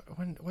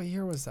 What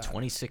year was that?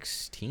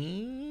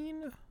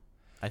 2016?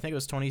 I think it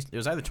was It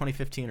was either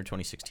 2015 or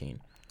 2016.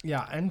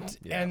 Yeah,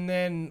 and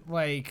then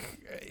like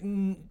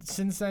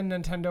since then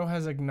Nintendo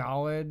has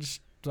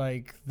acknowledged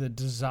like the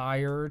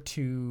desire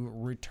to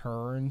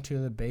return to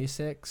the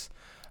basics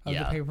of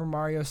the Paper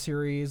Mario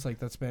series. Like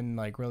that's been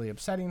like really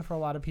upsetting for a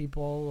lot of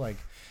people. Like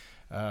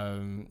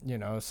you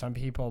know, some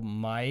people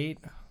might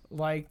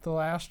like the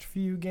last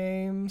few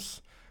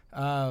games,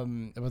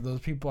 but those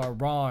people are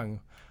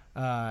wrong.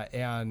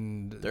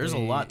 And there's a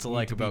lot to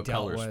like about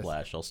Color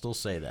Splash. I'll still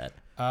say that.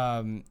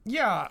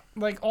 Yeah,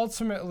 like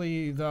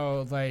ultimately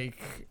though, like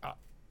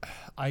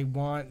I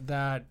want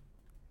that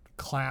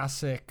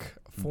classic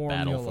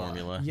formula. Battle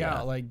formula.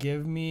 Yeah, like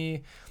give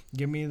me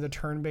the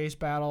turn-based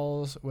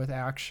battles with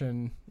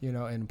action, you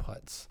know,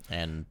 inputs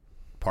and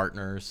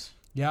partners.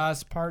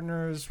 Yes,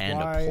 partners and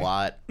a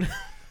plot.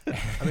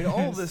 I mean,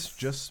 all of this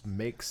just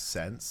makes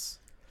sense.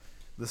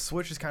 The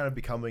Switch is kind of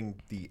becoming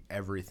the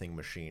everything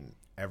machine.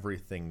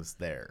 Everything's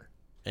there.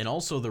 And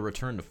also the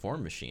return to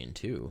form machine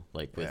too,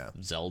 like with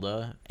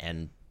Zelda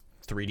and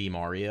 3D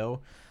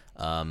Mario,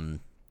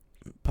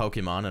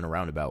 Pokemon in a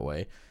roundabout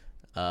way,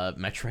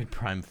 Metroid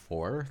Prime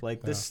 4.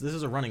 Like this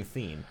is a running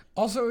theme.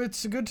 Also,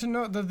 it's good to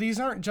note that these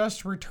aren't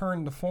just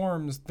return to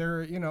forms.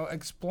 They're, you know,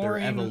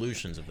 exploring... They're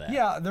evolutions of that.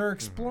 Yeah, they're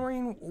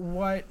exploring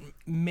what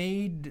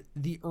made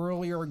the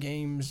earlier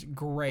games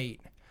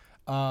great,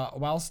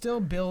 while still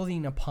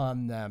building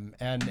upon them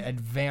and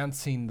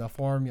advancing the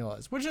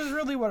formulas, which is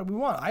really what we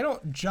want. I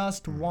don't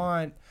just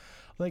want,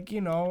 like,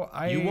 you know...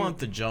 You want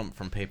the jump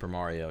from Paper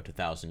Mario to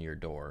Thousand Year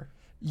Door.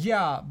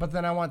 Yeah, but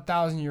then I want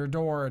Thousand Year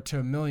Door to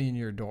A Million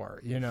Year Door,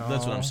 you know?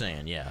 That's what I'm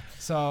saying, yeah.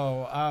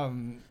 So,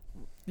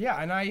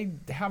 yeah, and I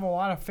have a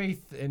lot of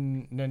faith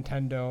in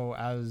Nintendo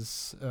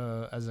as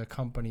a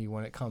company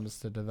when it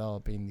comes to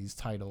developing these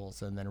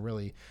titles and then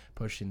really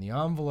pushing the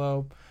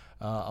envelope,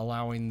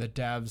 allowing the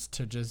devs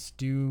to just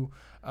do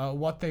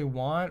what they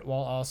want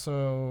while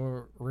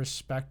also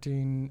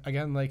respecting,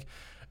 again, like,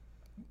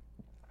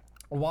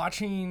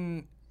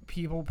 watching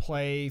people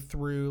play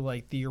through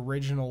like the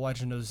original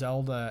Legend of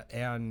Zelda,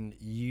 and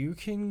you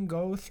can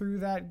go through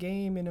that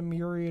game in a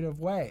myriad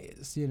of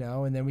ways, you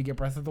know, and then we get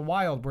Breath of the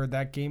Wild, where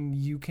that game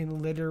you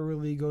can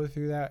literally go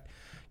through that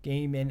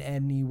game in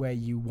any way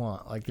you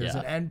want. Like there's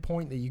an end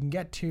point that you can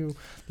get to,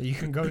 that you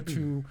can go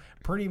to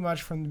pretty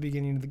much from the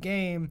beginning of the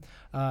game,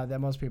 that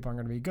most people aren't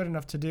going to be good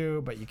enough to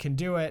do, but you can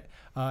do it,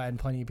 and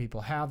plenty of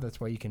people have. That's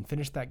why you can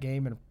finish that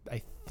game in,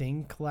 I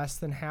think, less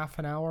than half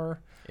an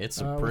hour.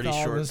 It's a pretty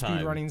short with all the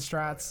time. speedrunning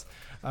strats.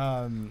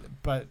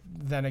 But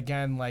then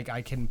again, like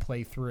I can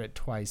play through it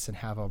twice and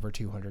have over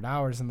 200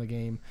 hours in the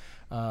game.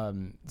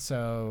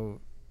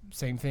 So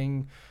same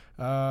thing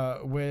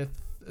with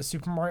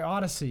Super Mario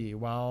Odyssey,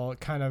 while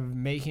kind of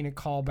making a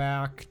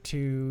callback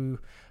to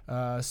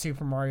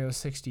Super Mario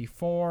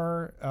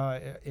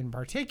 64 in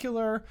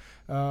particular,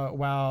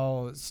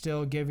 while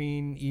still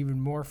giving even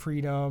more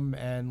freedom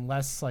and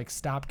less like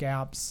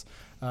stopgaps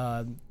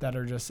that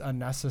are just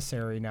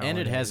unnecessary now. And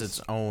it has its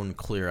own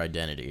clear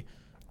identity.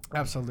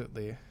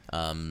 Absolutely.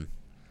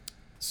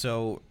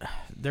 So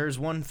there's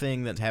one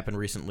thing that happened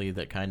recently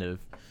that kind of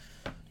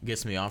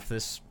gets me off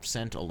this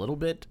scent a little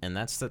bit, and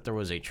that's that there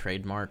was a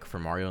trademark for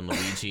Mario and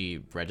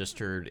Luigi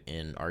registered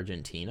in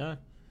Argentina.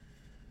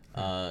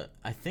 I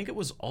think it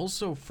was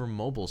also for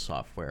mobile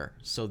software,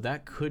 so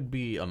that could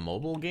be a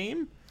mobile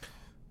game.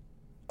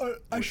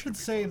 I should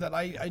say that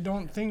I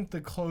don't think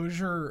the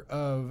closure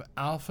of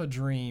Alpha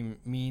Dream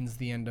means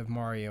the end of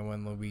Mario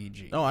and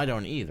Luigi. No, I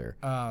don't either.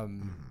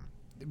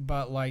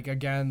 But like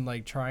again,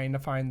 like trying to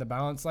find the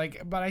balance.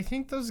 Like, but I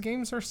think those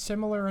games are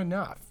similar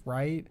enough,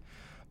 right?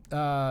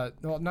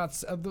 Well,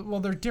 not well.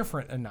 They're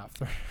different enough.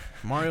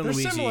 Mario and they're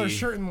Luigi, similar,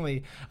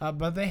 certainly,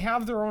 but they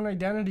have their own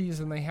identities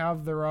and they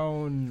have their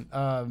own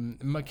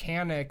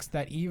mechanics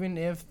that even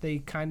if they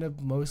kind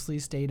of mostly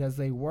stayed as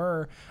they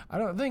were, I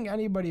don't think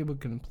anybody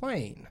would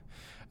complain.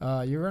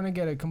 You're going to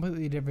get a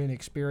completely different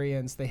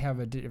experience. They have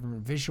a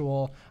different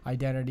visual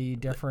identity,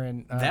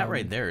 different... that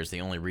right there is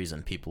the only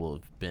reason people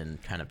have been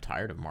kind of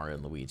tired of Mario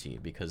and Luigi,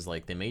 because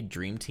like they made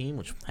Dream Team,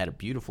 which had a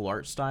beautiful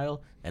art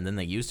style, and then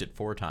they used it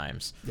 4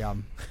 times. Yeah.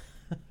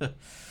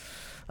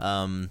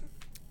 Gotta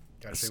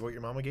say what your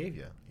mama gave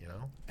you, you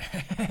know?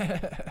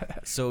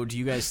 So do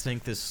you guys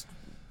think this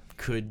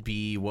could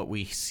be what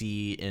we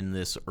see in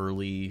this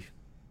early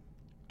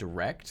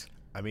direct?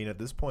 I mean, at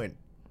this point,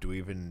 do we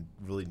even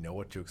really know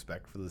what to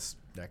expect for this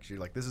next year?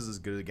 Like, this is as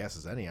good a guess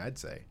as any, I'd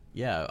say.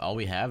 Yeah, all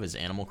we have is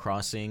Animal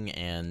Crossing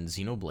and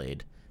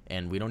Xenoblade,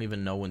 and we don't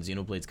even know when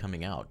Xenoblade's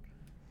coming out.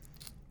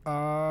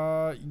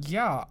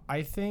 Yeah,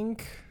 I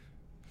think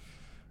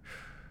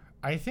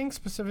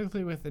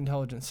specifically with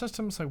Intelligent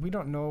Systems, like we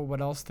don't know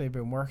what else they've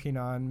been working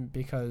on,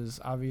 because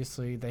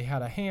obviously they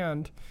had a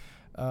hand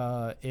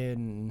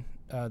in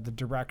the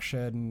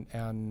direction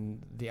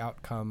and the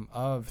outcome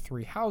of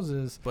Three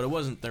Houses, but it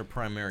wasn't their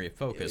primary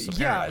focus,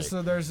 apparently. Yeah,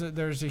 so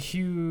there's a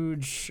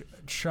huge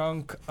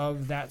chunk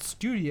of that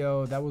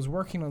studio that was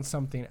working on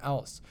something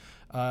else.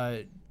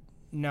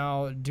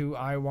 Now, do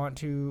I want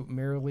to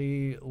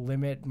merely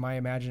limit my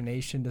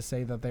imagination to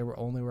say that they were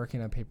only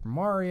working on Paper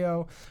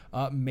Mario?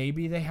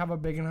 Maybe they have a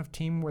big enough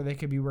team where they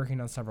could be working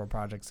on several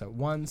projects at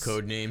once.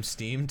 Codename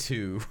Steam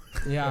 2.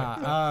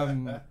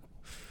 Yeah.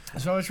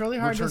 So it's really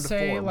hard to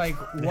say like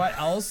what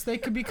else they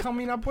could be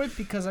coming up with,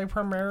 because I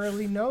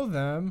primarily know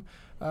them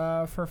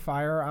for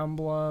Fire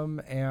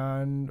Emblem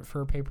and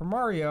for Paper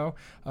Mario,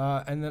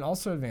 and then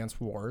also Advance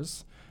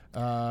Wars.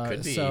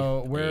 Could be.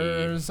 So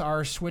where's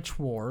our Switch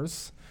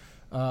Wars?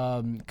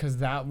 Because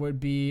that would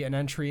be an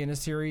entry in a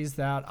series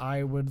that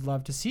I would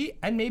love to see,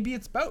 and maybe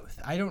it's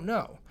both. I don't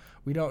know.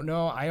 We don't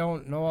know. I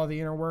don't know all the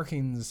inner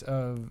workings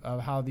of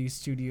how these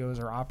studios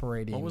are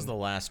operating. What was the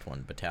last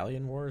one?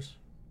 Battalion Wars?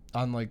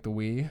 Unlike the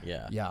Wii?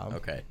 Yeah. Yeah.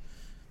 Okay.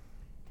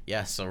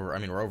 Yeah, so,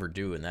 we're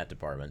overdue in that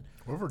department.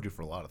 We're overdue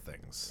for a lot of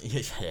things.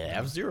 Yeah,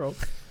 F-Zero.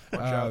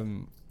 Watch out.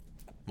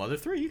 Mother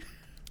 3.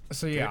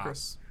 So, yeah.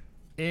 Chris.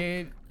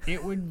 It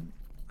would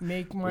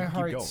make my We can keep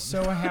heart going.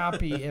 so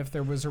happy if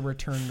there was a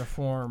return to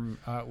form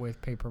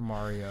with Paper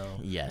Mario.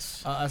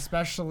 Yes.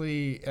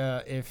 Especially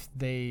if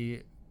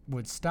they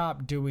would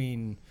stop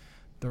doing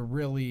the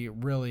really,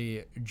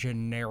 really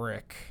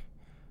generic,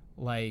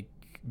 like,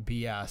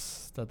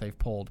 BS that they've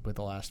pulled with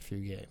the last few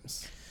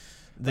games.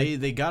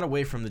 They got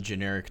away from the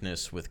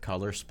genericness with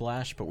Color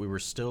Splash, but we were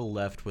still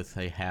left with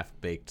a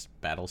half-baked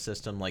battle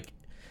system. Like,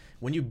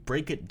 when you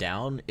break it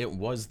down, it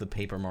was the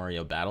Paper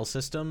Mario battle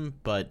system,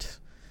 but,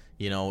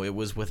 you know, it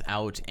was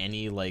without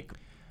any, like,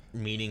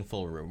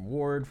 meaningful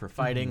reward for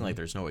fighting. Like,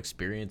 there's no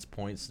experience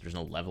points, there's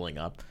no leveling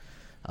up.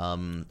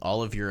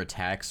 All of your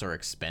attacks are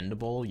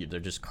expendable. They're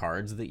just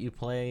cards that you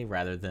play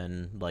rather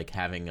than like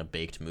having a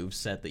baked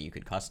moveset that you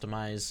could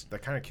customize.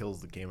 That kind of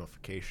kills the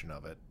gamification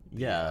of it.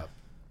 Yeah.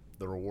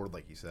 The reward,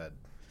 like you said.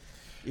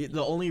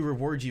 The only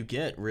reward you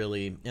get,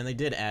 really, and they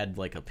did add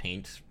like a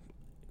paint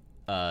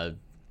like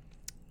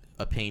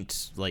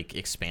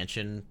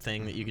expansion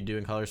thing that you could do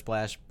in Color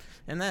Splash,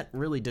 and that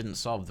really didn't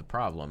solve the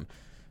problem.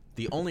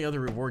 The only other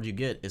reward you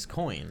get is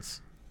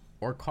coins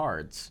or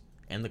cards,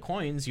 and the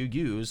coins you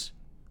use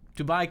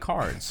to buy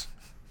cards.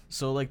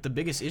 So like the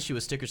biggest issue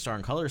with Sticker Star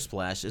and Color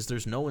Splash is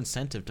there's no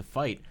incentive to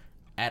fight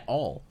at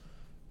all.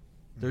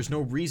 There's no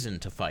reason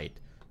to fight.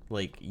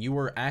 Like, you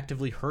are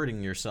actively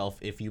hurting yourself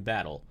if you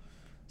battle.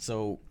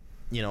 So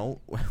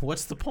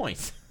what's the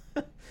point?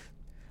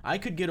 I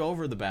could get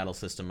over the battle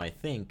system, I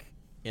think,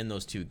 in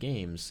those two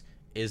games,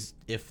 is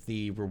if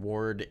the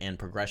reward and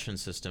progression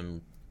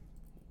system,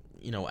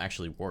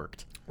 actually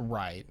worked.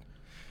 Right.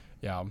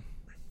 Yeah.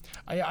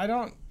 I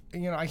don't,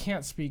 I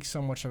can't speak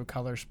so much of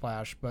Color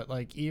Splash, but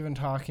like even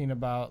talking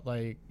about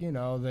like,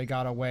 they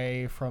got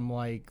away from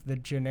like the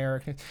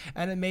generic,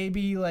 and it may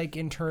be like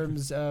in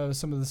terms of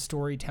some of the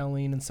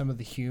storytelling and some of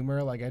the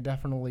humor, like I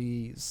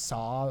definitely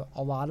saw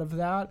a lot of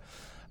that.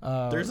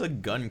 There's a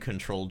gun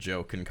control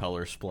joke in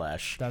Color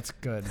Splash. That's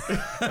good.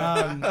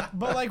 But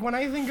like when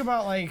I think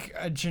about like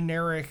a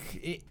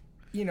generic,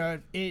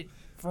 it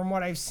from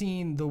what I've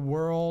seen, the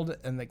world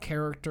and the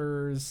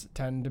characters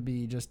tend to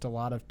be just a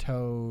lot of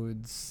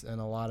Toads and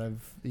a lot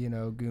of,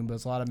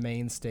 Goombas, a lot of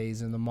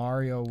mainstays in the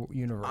Mario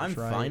universe, I'm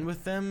right? fine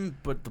with them,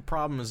 but the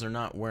problem is they're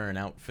not wearing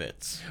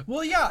outfits.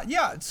 Well,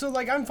 yeah. So,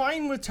 like, I'm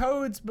fine with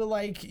Toads, but,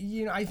 like,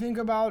 I think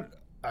about,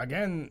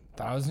 again,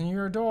 Thousand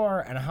Year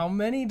Door and how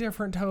many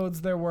different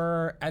Toads there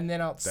were. And then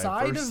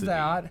outside of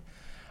that,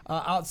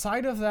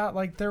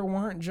 like, there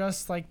weren't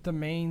just, like, the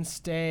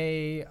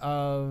mainstay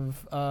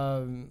of...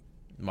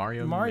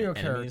 Mario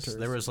characters.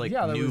 There was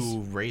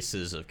new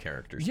races of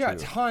characters. Yeah,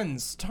 too.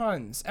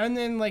 tons, and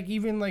then like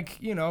even like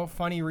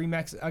funny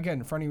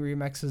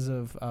remixes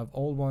of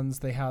old ones.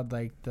 They had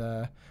like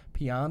the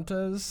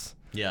Piantas.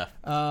 Yeah,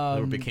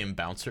 they became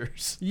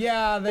bouncers.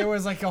 Yeah, there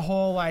was like a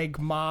whole like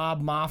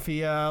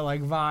mafia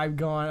like vibe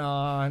going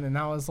on, and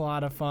that was a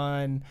lot of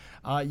fun.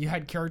 You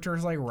had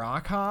characters like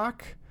Rock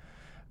Hawk.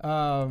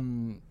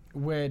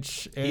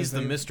 Which is he's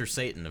the Mr.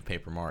 Satan of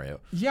Paper Mario.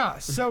 Yeah,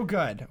 so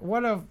good.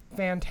 What a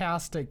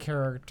fantastic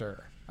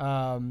character.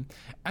 And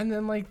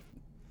then like,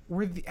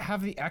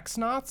 have the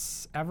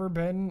X-Nauts ever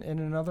been in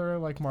another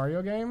like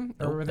Mario game?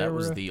 Nope, that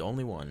was the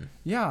only one.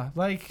 Yeah,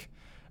 like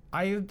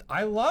I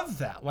love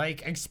that.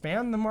 Like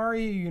expand the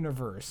Mario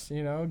universe.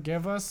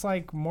 Give us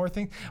like more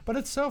things. But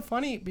it's so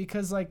funny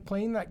because like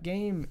playing that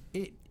game,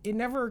 it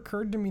never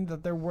occurred to me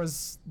that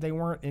they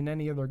weren't in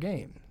any other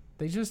game.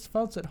 They just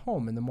felt at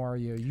home in the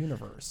Mario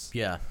universe.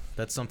 Yeah,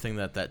 that's something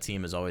that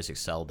team has always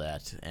excelled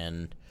at.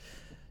 And,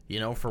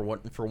 for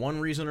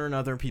one reason or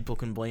another, people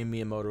can blame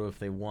Miyamoto if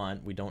they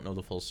want. We don't know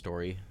the full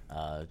story.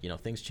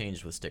 Things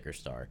changed with Sticker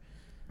Star.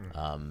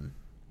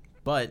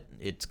 But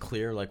it's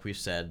clear, like we've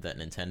said, that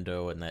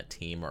Nintendo and that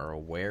team are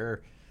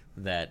aware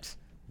that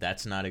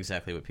that's not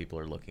exactly what people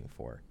are looking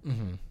for.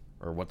 Mm-hmm.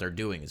 Or what they're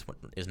doing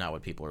is not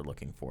what people are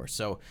looking for.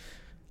 So...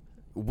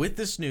 with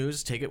this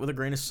news, take it with a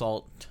grain of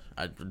salt.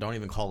 I don't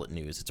even call it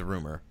news. It's a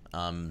rumor.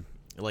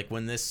 Like,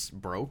 when this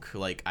broke,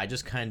 like, I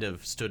just kind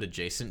of stood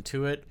adjacent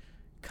to it,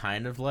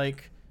 kind of,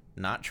 like,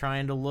 not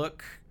trying to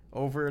look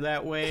over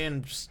that way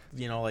and just,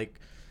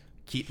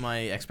 keep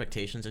my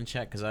expectations in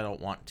check because I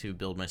don't want to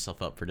build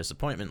myself up for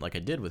disappointment like I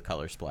did with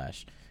Color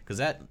Splash because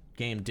that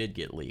game did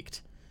get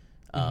leaked.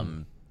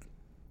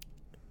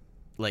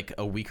 Like,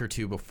 a week or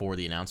two before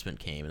the announcement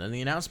came. And then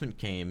the announcement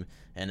came,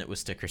 and it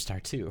was Sticker Star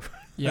 2.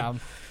 Yeah.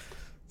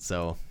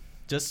 So,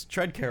 just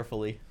tread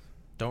carefully.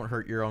 Don't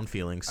hurt your own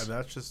feelings. I mean,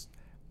 that's just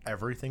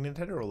everything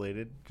Nintendo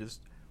related.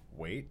 Just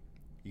wait.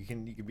 You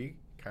can be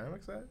kind of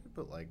excited,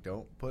 but like,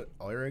 don't put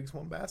all your eggs in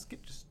one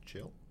basket. Just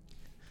chill.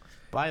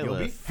 You'll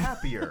be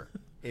happier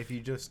if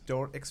you just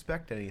don't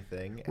expect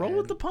anything. Roll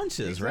with the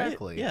punches,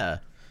 exactly. Right?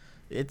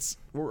 Yeah.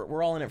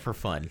 We're all in it for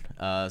fun.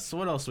 So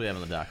what else do we have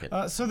on the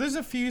docket? So there's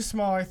a few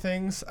smaller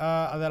things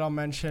that I'll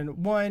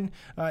mention. One,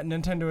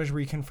 Nintendo has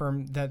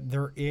reconfirmed that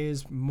there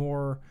is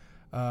more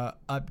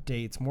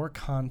updates, more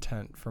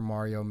content for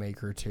Mario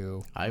Maker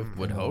 2. I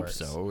would hope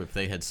so. If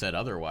they had said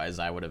otherwise,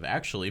 I would have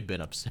actually been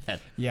upset.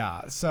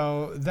 Yeah,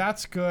 so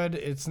that's good.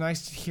 It's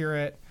nice to hear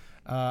it.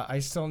 I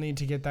still need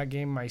to get that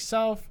game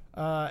myself,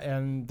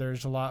 and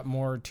there's a lot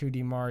more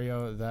 2D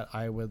Mario that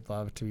I would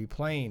love to be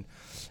playing.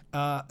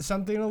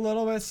 Something a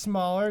little bit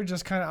smaller,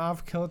 just kind of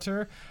off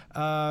kilter.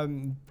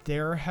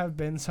 There have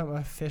been some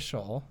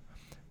official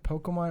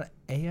Pokemon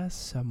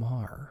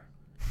ASMR.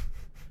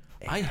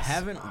 I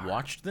haven't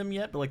watched them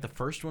yet, but like the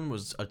first one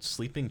was a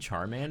sleeping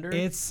Charmander.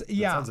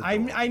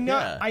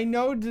 I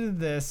noted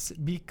this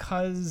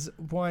because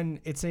one,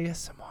 it's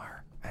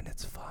ASMR and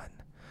it's fun.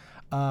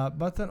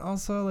 But then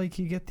also like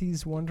you get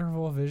these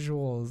wonderful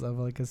visuals of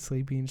like a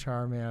sleeping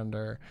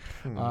Charmander.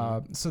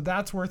 So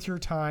that's worth your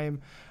time.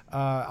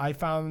 I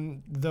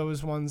found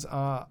those ones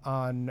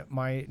on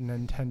my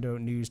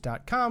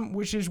NintendoNews.com,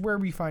 which is where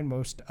we find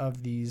most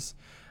of these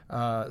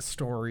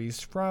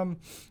stories from.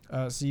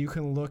 So you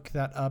can look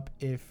that up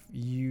if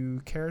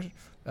you care.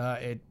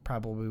 It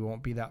probably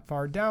won't be that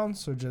far down,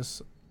 so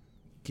just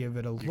give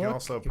it a look. You can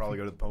also probably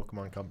go to the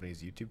Pokemon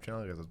Company's YouTube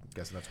channel because I'm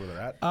guessing that's where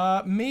they're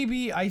at.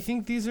 Maybe. I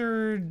think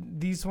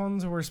these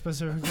ones were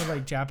specifically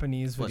like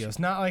Japanese videos.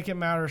 Not like it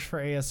matters for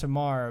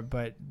ASMR,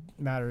 but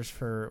matters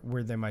for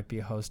where they might be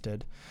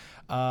hosted.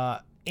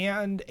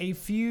 And a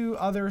few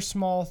other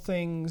small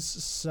things,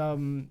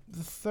 some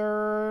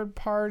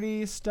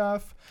third-party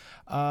stuff.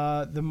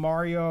 The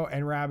Mario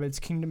and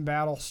Rabbids Kingdom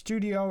Battle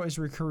Studio is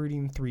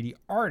recruiting 3D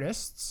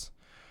artists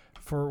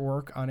for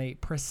work on a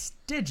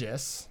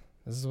prestigious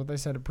This is what they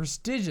said, a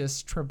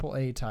prestigious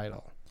AAA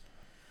title.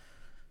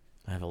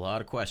 I have a lot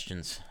of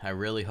questions. I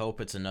really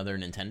hope it's another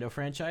Nintendo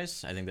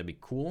franchise. I think that'd be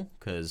cool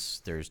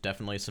because there's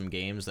definitely some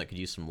games that could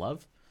use some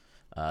love,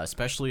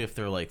 especially if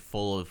they're like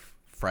full of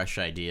fresh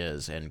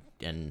ideas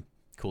and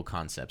cool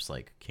concepts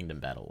like Kingdom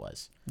Battle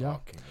was. Yeah,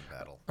 Kingdom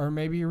Battle. Or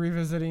maybe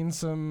revisiting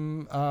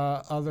some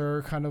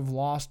other kind of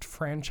lost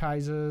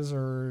franchises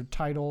or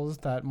titles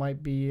that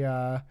might be,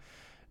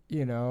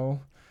 you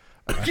know.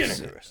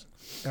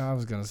 I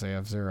was gonna say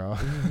F-Zero,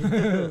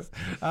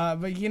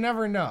 but you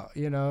never know.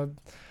 You know,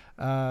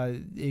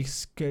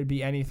 it could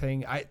be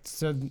anything.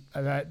 So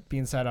that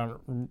being said,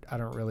 I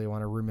don't really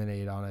want to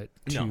ruminate on it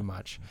too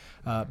much,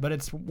 but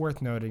it's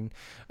worth noting.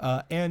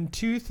 And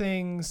two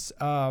things.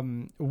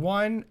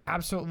 One,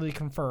 absolutely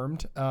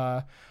confirmed.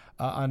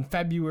 On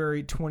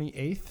February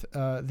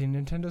 28th, the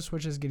Nintendo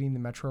Switch is getting the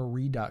Metro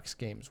Redux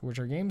games, which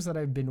are games that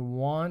I've been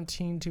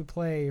wanting to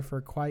play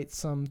for quite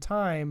some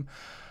time.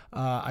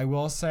 I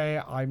will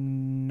say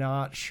I'm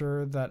not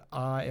sure that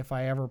if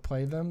I ever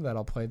play them, that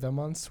I'll play them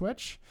on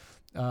Switch.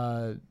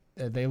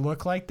 They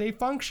look like they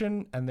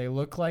function, and they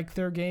look like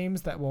they're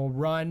games that will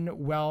run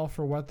well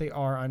for what they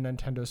are on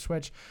Nintendo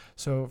Switch.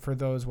 So for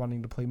those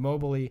wanting to play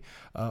mobily,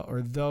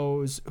 or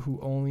those who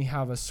only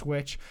have a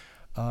Switch,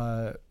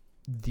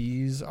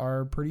 these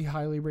are pretty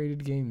highly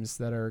rated games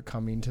that are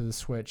coming to the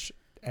Switch.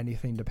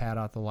 Anything to pad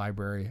out the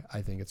library,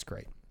 I think it's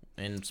great.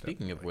 And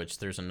speaking of which,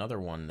 there's another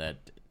one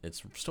that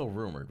it's still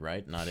rumored,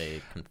 right? Not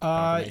a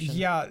confirmation?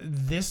 Yeah,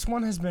 this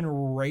one has been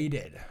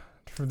rated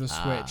for the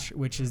Switch,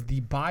 which is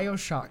the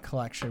BioShock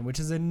collection, which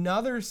is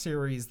another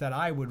series that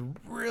I would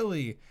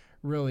really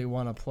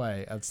want to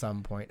play at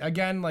some point.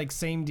 Again, like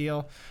same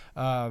deal.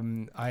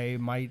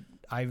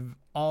 I've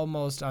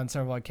almost on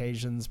several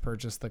occasions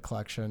purchased the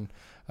collection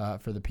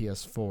for the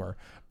PS4.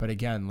 But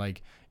again,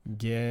 like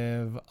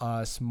give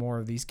us more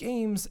of these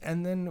games,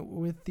 and then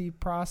with the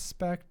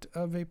prospect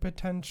of a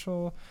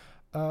potential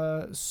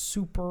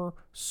Super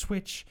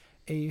Switch,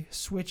 a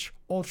Switch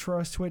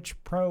Ultra, Switch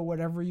Pro,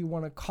 whatever you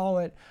want to call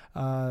it,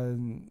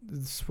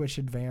 Switch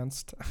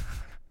Advanced.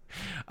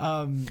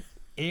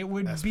 It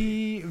would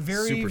be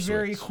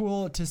very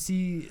cool to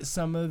see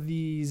some of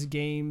these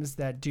games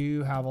that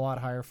do have a lot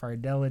higher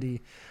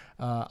fidelity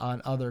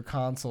on other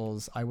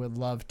consoles. I would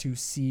love to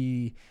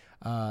see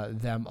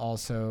them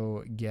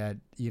also get,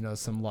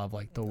 some love,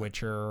 like The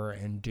Witcher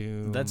and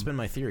Doom. That's been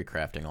my theory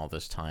crafting all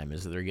this time,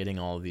 is that they're getting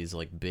all of these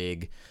like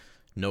big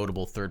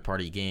notable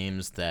third-party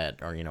games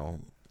that are,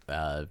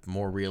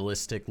 more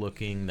realistic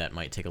looking, that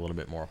might take a little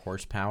bit more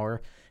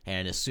horsepower.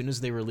 And as soon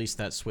as they release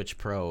that Switch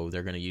Pro,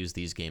 they're going to use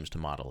these games to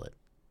model it.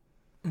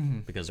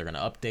 Mm-hmm. Because they're going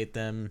to update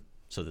them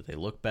so that they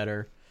look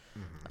better.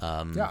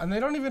 Mm-hmm. Yeah, and they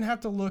don't even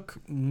have to look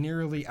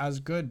nearly as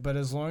good, but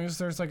as long as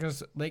there's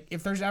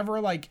if there's ever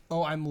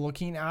I'm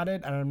looking at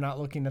it and I'm not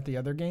looking at the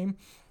other game,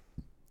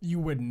 you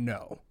wouldn't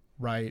know,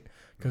 right?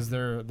 Because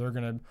they're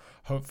going to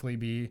hopefully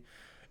be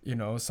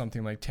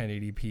something like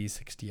 1080p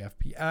 60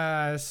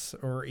 FPS,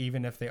 or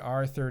even if they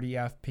are 30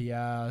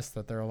 FPS,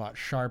 that they're a lot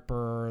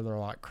sharper, they're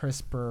a lot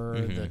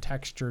crisper, the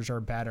textures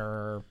are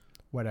better,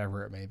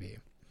 whatever it may be.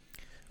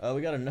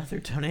 We got another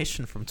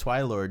donation from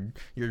Twilord.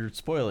 You're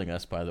spoiling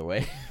us, by the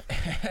way.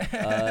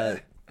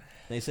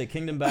 They say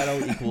Kingdom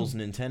Battle equals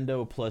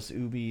Nintendo plus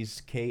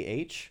Ubi's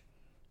KH.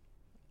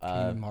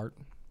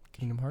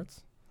 Kingdom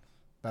Hearts?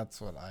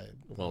 That's what I...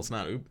 Well, it's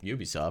not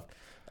Ubisoft.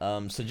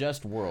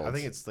 Suggest Worlds. I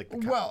think it's like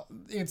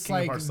it's Kingdom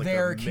like Hearts,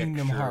 their a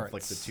Kingdom mixture Hearts. of,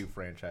 like the two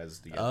franchises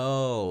together.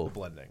 Oh. The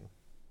blending.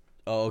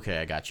 Oh, okay,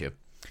 I got you.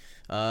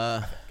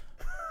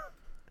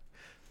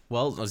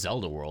 Well, a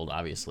Zelda World,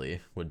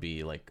 obviously, would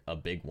be, like, a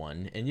big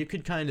one. And you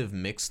could kind of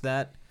mix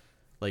that.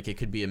 Like, it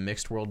could be a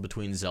mixed world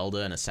between Zelda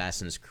and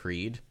Assassin's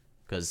Creed.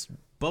 Because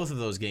both of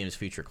those games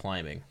feature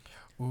climbing.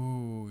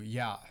 Ooh,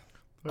 yeah.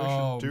 They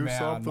should do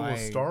something with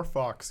Star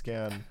Fox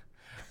again.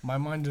 My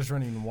mind is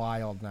running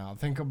wild now.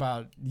 Think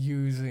about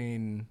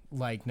using,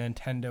 like,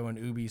 Nintendo and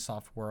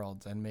Ubisoft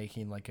worlds and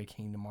making, like, a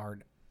Kingdom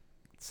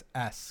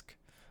Hearts-esque,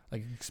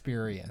 like,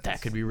 experience.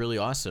 That could be really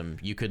awesome.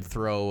 You could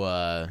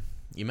throw...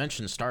 You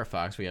mentioned Star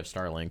Fox, we have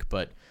Starlink,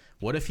 but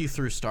what if you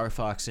threw Star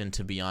Fox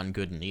into Beyond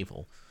Good and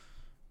Evil,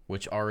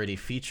 which already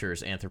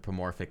features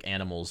anthropomorphic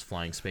animals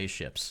flying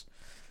spaceships?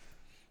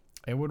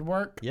 It would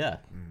work. Yeah.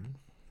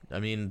 Mm-hmm. I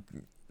mean,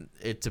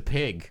 it's a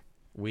pig.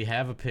 We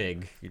have a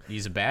pig.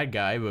 He's a bad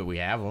guy, but we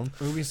have him.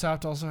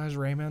 Ubisoft also has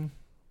Rayman.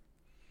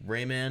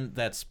 Rayman,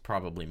 that's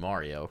probably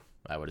Mario,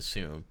 I would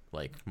assume.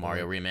 Like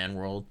Mario Rayman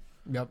World.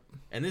 Yep.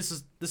 And this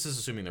is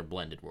assuming they're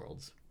blended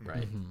worlds,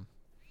 right? Mm-hmm.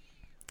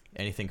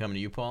 Anything coming to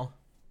you, Paul?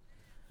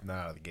 Not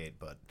out of the gate,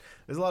 but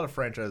there's a lot of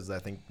franchises I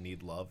think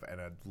need love,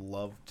 and I'd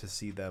love to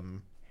see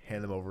them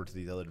hand them over to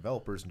these other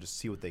developers and just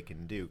see what they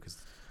can do. Because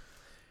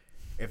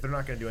if they're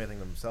not going to do anything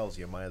themselves,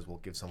 you might as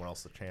well give someone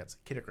else a chance.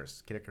 Kid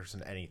Icarus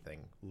in anything,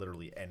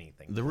 literally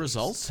anything. The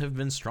results have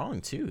been strong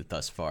too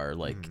thus far.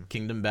 Like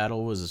Kingdom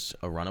Battle was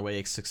a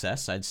runaway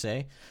success, I'd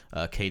say.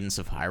 Cadence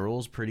of Hyrule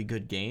is a pretty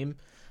good game,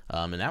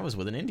 and that was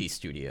with an indie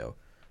studio.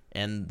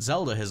 And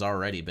Zelda has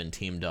already been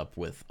teamed up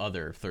with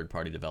other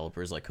third-party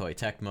developers like Koei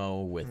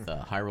Tecmo, with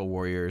Hyrule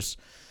Warriors.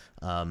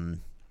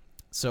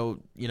 So,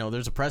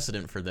 there's a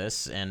precedent for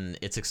this, and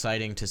it's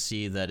exciting to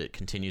see that it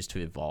continues to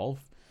evolve.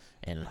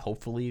 And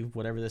hopefully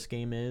whatever this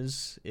game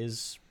is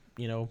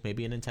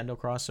maybe a Nintendo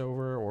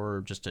crossover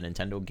or just a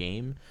Nintendo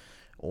game.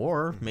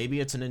 Or maybe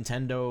it's a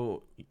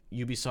Nintendo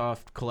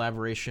Ubisoft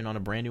collaboration on a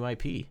brand new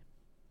IP.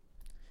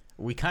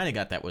 We kind of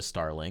got that with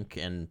Starlink,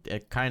 and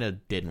it kind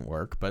of didn't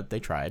work, but they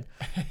tried.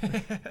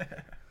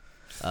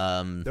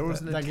 There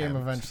was that game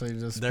eventually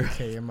just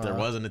became... there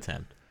was an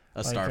attempt.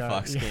 A Star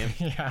Fox game.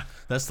 Yeah.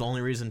 That's the only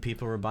reason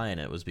people were buying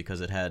it, was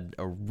because it had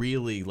a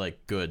really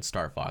good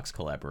Star Fox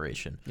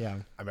collaboration. Yeah.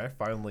 I mean, I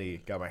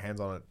finally got my hands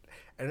on it,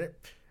 and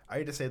I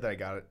hate to say that I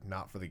got it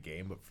not for the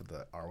game, but for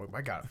the Arwing.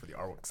 I got it for the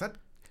Arwing.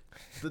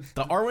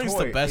 The Arwing's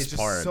the best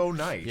part. Just so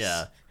nice.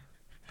 Yeah.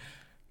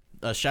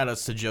 Shout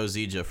outs to Joe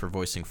Zija for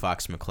voicing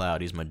Fox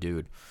McCloud. He's my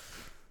dude.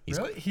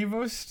 Really? He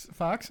voiced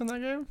Fox in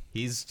that game?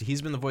 He's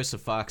been the voice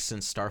of Fox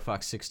since Star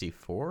Fox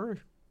 64,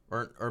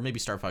 or maybe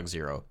Star Fox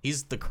 0.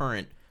 He's the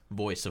current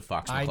voice of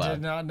Fox McCloud. I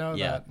did not know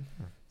that.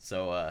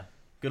 So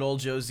good old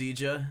Joe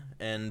Zija,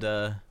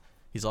 and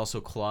he's also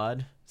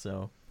Claude.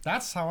 So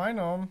that's how I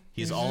know him.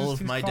 He's all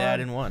of my Claude. Dad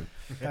in one.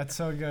 That's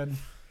so good.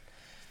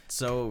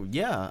 So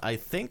yeah, I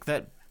think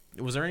that.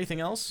 Was there anything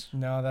else?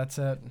 No, that's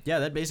it. Yeah,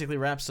 that basically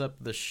wraps up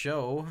the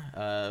show.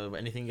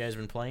 Anything you guys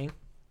been playing?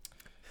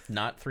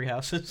 Not Three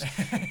Houses?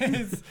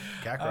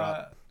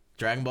 Kakarot.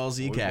 Dragon Ball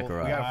Z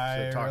Kakarot. We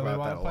gotta talk really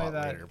about that a lot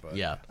that. later. But.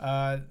 Yeah.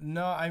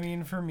 No, I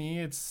mean, for me,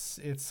 it's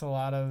a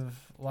lot of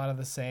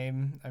the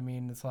same. I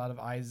mean, it's a lot of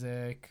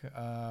Isaac,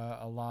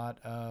 a lot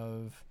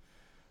of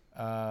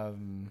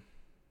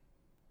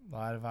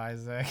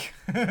Isaac.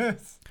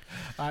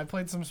 I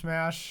played some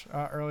Smash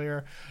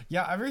earlier.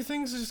 Yeah,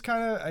 everything's just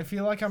kind of, I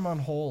feel like I'm on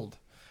hold.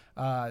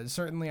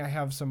 Certainly I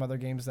have some other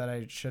games that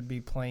I should be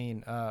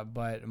playing,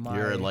 but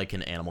you're like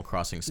in Animal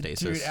Crossing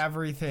stasis. Dude,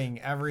 everything.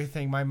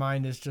 My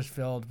mind is just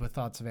filled with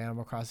thoughts of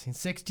Animal Crossing.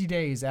 60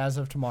 days as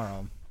of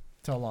tomorrow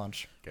till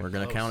launch. We're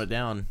going to count it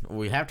down.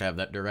 We have to have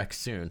that direct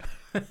soon.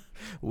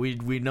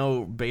 we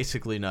know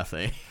basically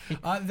nothing.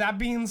 That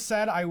being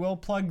said, I will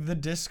plug the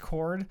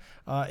Discord.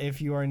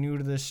 If you are new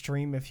to this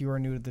stream, if you are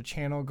new to the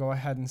channel, go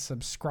ahead and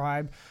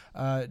subscribe.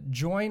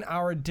 Join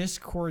our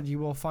Discord. You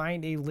will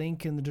find a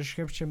link in the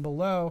description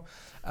below.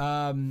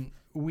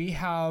 We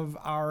have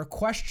our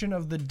question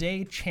of the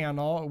day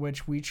channel,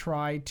 which we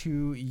try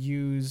to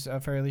use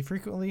fairly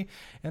frequently.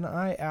 And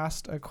I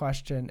asked a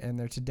question in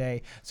there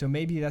today. So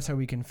maybe that's how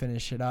we can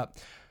finish it up.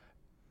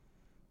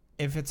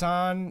 If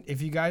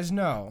you guys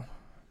know,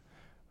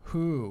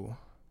 who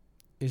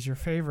is your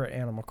favorite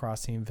Animal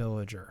Crossing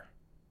villager?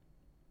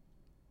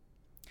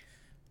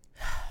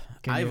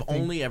 I've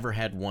only ever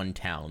had one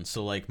town,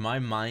 so my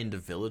mind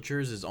of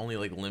villagers is only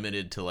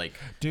limited to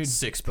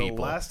 6 people.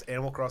 The last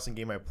Animal Crossing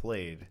game I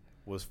played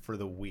was for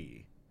the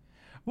Wii.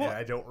 Well, and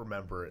I don't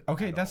remember it.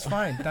 Okay, that's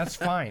fine. That's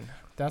fine.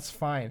 That's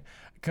fine.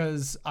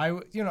 Because I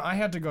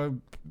had to go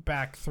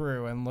back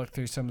through and look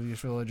through some of these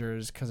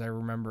villagers because I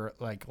remember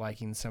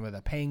liking some of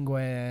the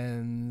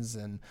penguins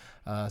and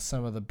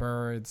some of the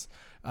birds.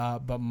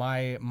 But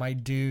my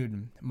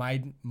dude,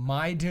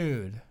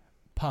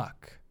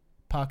 Puck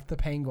the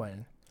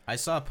penguin. I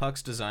saw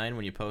Puck's design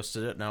when you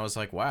posted it, and I was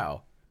like,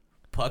 wow.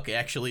 Puck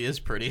actually is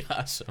pretty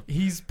awesome.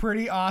 He's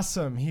pretty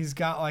awesome. He's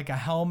got a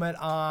helmet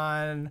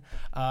on.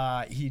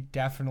 He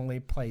definitely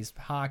plays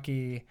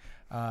hockey.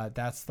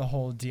 That's the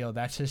whole deal.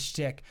 That's his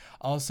shtick.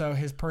 Also,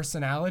 his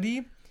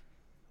personality,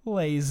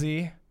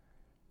 lazy.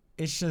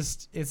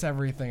 It's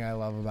everything I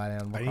love about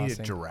Animal Crossing. I need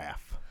a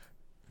giraffe.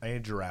 I need a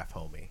giraffe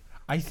homie.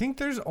 I think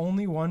there's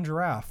only one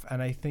giraffe,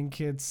 and I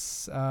think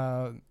it's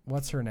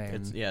what's her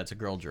name? It's a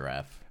girl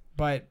giraffe.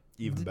 But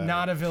even better.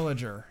 Not a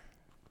villager.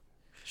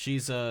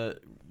 She's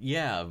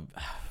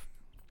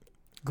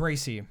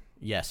Gracie.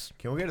 Yes.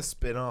 Can we get a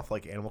spin-off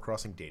Animal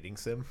Crossing dating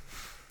sim?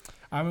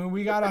 I mean,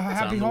 we got a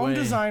happy home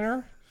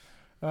designer.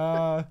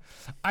 I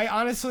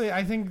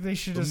think they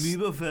should just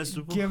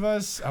give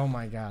us. Oh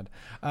my god!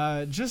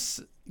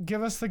 Just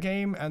give us the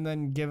game and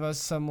then give us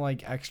some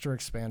extra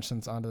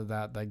expansions onto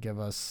that give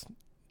us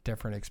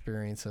different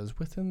experiences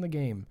within the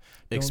game.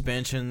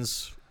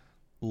 Expansions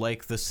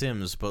like The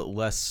Sims, but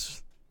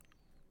less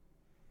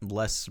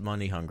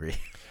money hungry.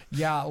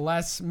 Yeah,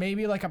 less,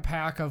 maybe a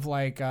pack of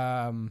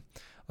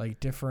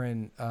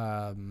different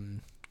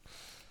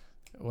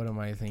what am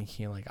I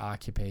thinking,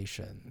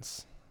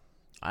 occupations.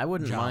 I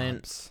wouldn't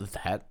mind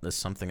that. That's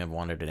something I've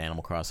wanted in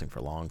Animal Crossing for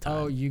a long time.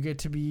 Oh, you get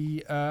to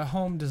be a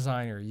home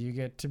designer. You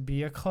get to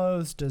be a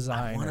clothes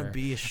designer. I want to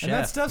be a chef, and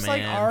that stuff's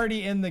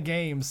already in the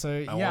game.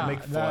 So I want to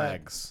make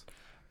flags.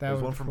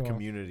 There's one from cool.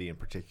 Community in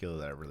particular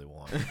that I really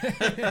want.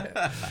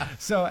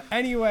 So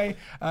anyway,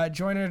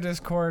 join our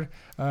Discord,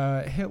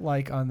 hit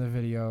like on the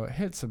video,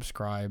 hit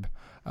subscribe.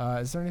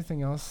 Is there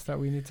anything else that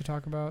we need to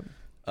talk about?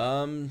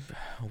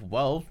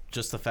 Well,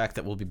 just the fact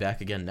that we'll be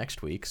back again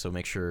next week, so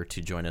make sure to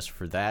join us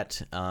for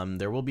that.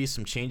 There will be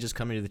some changes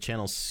coming to the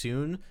channel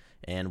soon,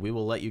 and we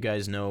will let you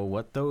guys know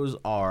what those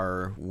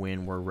are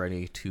when we're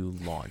ready to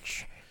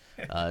launch.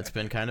 It's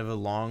been kind of a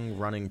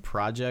long-running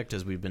project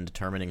as we've been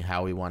determining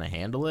how we want to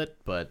handle it,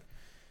 but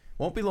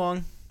won't be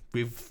long.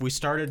 We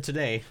started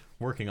today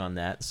working on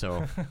that,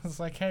 so It's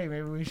like, hey,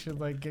 maybe we should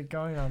like get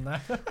going on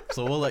that.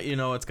 so we'll let you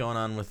know what's going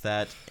on with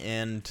that,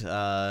 and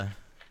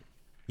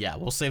yeah,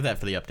 we'll save that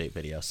for the update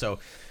video. So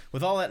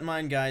with all that in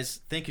mind,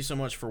 guys, thank you so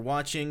much for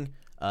watching.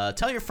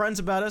 Tell your friends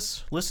about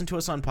us. Listen to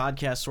us on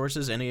podcast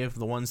sources. Any of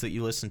the ones that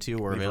you listen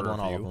to are Leave a available on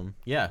all of review. them.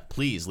 Yeah,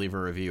 please leave a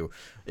review.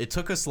 It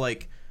took us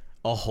like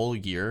a whole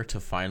year to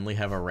finally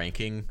have a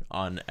ranking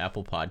on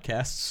Apple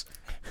Podcasts.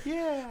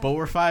 Yeah. But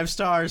we're 5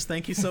 stars.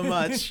 Thank you so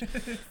much.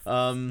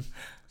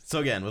 So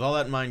again, with all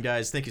that in mind,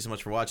 guys, thank you so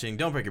much for watching.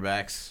 Don't break your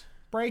backs.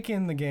 Break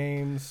in the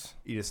games.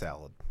 Eat a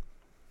salad.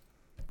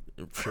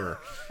 Sure.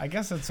 I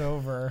guess it's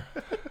over.